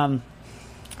only...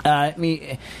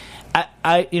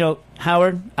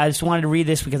 Howard, I just wanted to read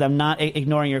this because I'm not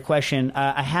ignoring your question.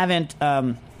 I haven't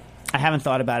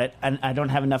thought about it, and I don't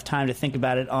have enough time to think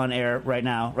about it on air right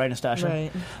now, right, Nastasha?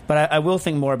 Right. But I will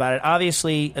think more about it.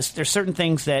 Obviously, there's certain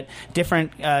things that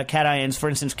different cations, for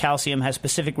instance, calcium has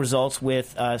specific results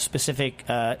with in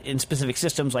specific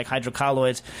systems like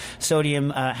hydrocolloids.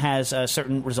 Sodium has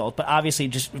certain results, but obviously,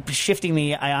 just shifting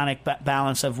the ionic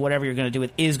balance of whatever you're going to do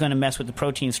with is going to mess with the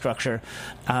protein structure.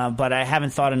 But I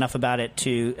haven't thought enough about it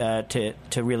to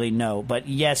really know. But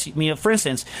yes, for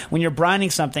instance, when you're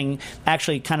brining something,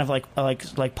 actually, kind of like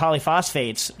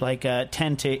polyphosphates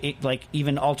tend to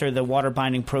even alter the water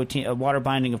binding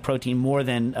of protein more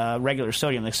than regular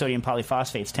sodium. Like sodium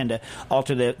polyphosphates tend to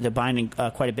alter the binding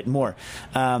quite a bit more.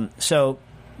 So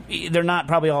they're not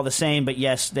probably all the same, but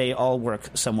yes, they all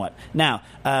work somewhat. Now,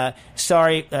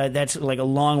 sorry, that's like a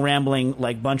long rambling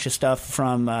bunch of stuff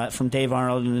from Dave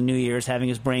Arnold in the New Year's, having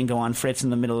his brain go on Fritz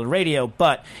in the middle of the radio.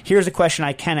 But here's a question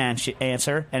I can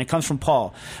answer, and it comes from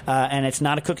Paul, and it's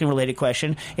not a cooking related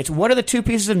question. It's what are the two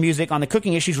pieces of music on the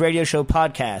Cooking Issues Radio Show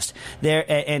podcast?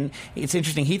 And it's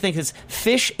interesting. He thinks it's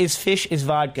fish is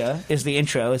vodka is the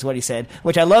intro, is what he said.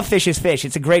 Which I love. Fish is fish.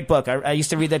 It's a great book. I used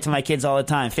to read that to my kids all the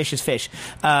time. Fish is fish.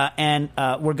 And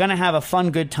we're going to have a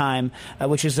fun, good time,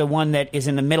 which is the one that is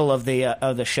in the middle of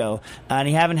the show. And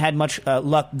you haven't had much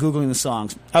luck Googling the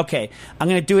songs. Okay, I'm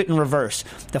going to do it in reverse.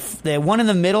 The one in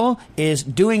the middle is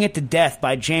Doing It to Death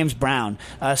by James Brown,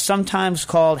 sometimes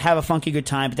called Have a Funky Good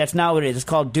Time, but that's not what it is. It's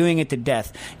called Doing It to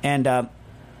Death. And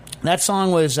that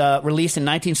song was released in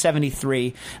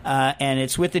 1973, and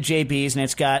it's with the JBs,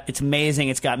 and it's amazing.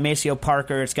 It's got Maceo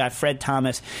Parker, it's got Fred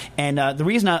Thomas, and the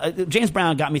reason James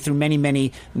Brown got me through many,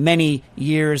 many, many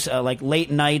years, like late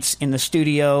nights in the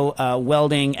studio,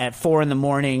 welding at 4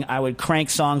 a.m. I would crank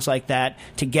songs like that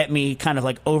to get me kind of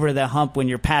like over the hump when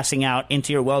you're passing out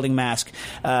into your welding mask,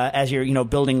 as you're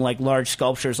building like large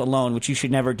sculptures alone, which you should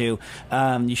never do.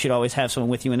 You should always have someone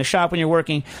with you in the shop when you're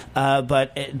working.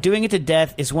 But Doing It to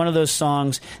Death is one of those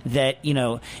songs that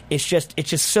it's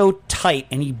just so tight,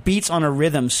 and he beats on a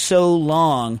rhythm so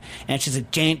long, and it's just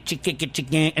and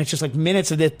it's just like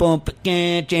minutes of this boom,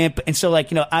 and so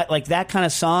I like that kind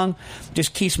of song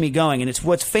just keeps me going, and it's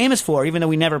what's famous for, even though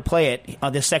we never play it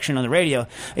on this section on the radio.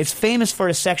 It's famous for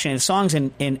a section. The song's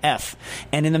in F,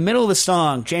 and in the middle of the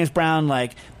song, James Brown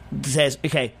says,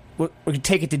 "Okay, we're going to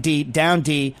take it to D, down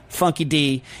D, funky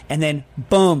D, and then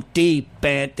boom, D,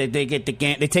 bam, they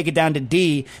take it down to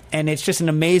D, and it's just an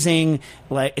amazing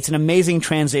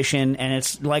transition, and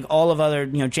it's like all of other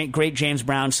great James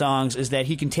Brown songs, is that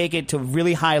he can take it to a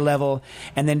really high level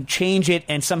and then change it,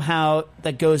 and somehow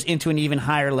that goes into an even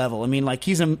higher level. I mean, like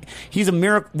he's a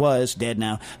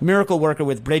miracle worker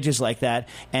with bridges like that,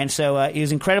 and so he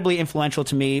was incredibly influential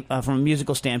to me from a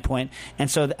musical standpoint,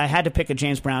 and so I had to pick a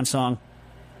James Brown song.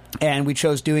 And we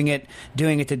chose doing it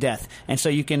to death, and so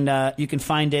you can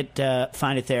find it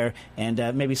there,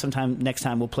 and maybe sometime next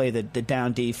time we'll play the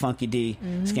down D, funky D,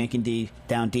 skanking D,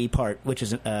 down D part, which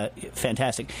is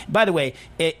fantastic. By the way,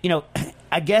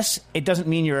 I guess it doesn't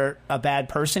mean you're a bad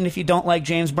person if you don't like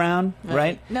James Brown,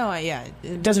 right? No, yeah,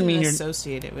 it doesn't mean you're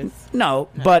associated with. No,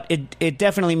 but it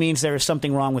definitely means there is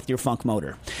something wrong with your funk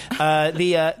motor.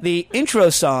 The intro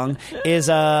song is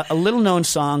a little known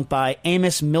song by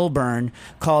Amos Milburn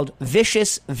called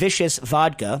 "Vicious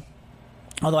Vodka."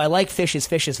 Although I like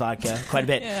Fish's vodka quite a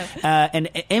bit. And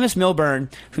Amos Milburn,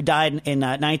 who died in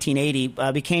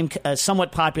 1980, became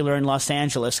somewhat popular in Los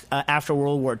Angeles after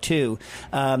World War II.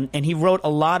 And he wrote a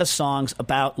lot of songs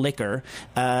about liquor.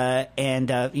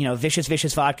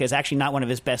 Vicious Vodka is actually not one of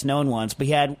his best-known ones. But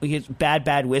he had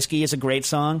Bad Whiskey is a great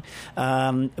song.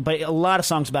 But a lot of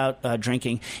songs about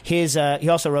drinking. He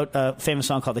also wrote a famous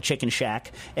song called The Chicken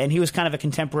Shack. And he was kind of a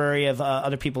contemporary of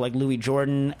other people like Louis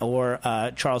Jordan or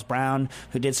Charles Brown,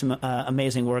 who did some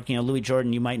amazing work. Louis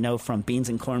Jordan you might know from Beans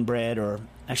and Cornbread, or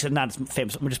actually not as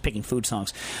famous. We're just picking food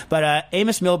songs. But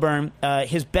Amos Milburn,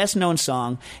 his best-known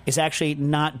song is actually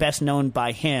not best known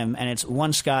by him, and it's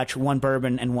One Scotch, One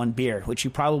Bourbon, and One Beer, which you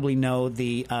probably know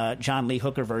the John Lee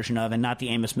Hooker version of and not the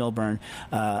Amos Milburn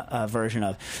version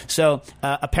of. So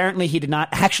apparently he did not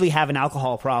actually have an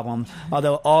alcohol problem,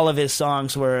 although all of his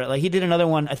songs were... Like, he did another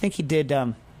one, I think he did...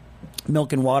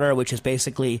 Milk and Water, which is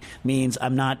basically means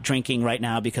I'm not drinking right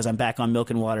now because I'm back on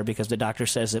milk and water because the doctor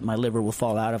says that my liver will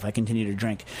fall out if I continue to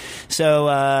drink. So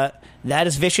that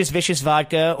is Vicious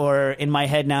Vodka, or in my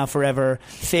head now forever,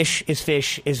 Fish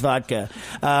is Vodka.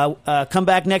 Come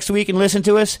back next week and listen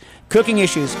to us. Cooking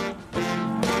Issues.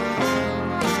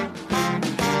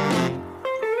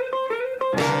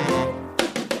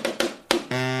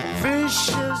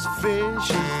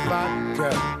 Vicious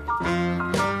Vodka.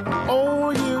 Oh,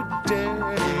 you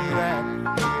dirty rat.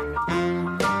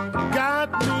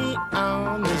 Got me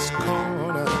on this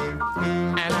corner,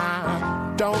 and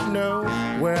I don't know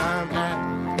where I'm at.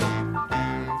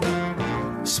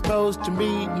 Supposed to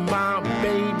meet my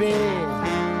baby.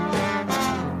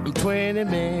 I'm 20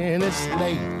 minutes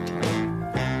late.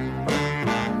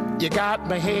 You got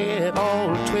my head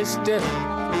all twisted,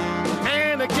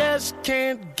 and I just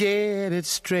can't get it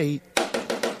straight.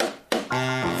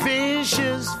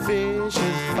 Vicious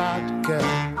Vodka.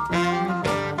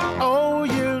 Oh,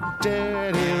 you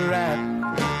dirty rat.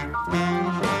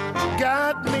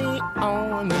 Got me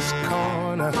on this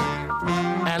corner,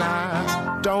 and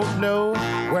I don't know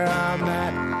where I'm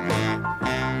at.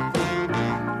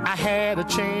 I had a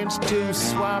chance to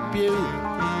swap you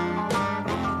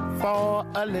for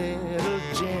a little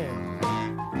gin.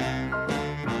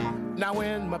 Now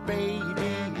when my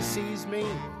baby sees me,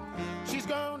 she's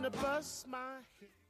gonna bust my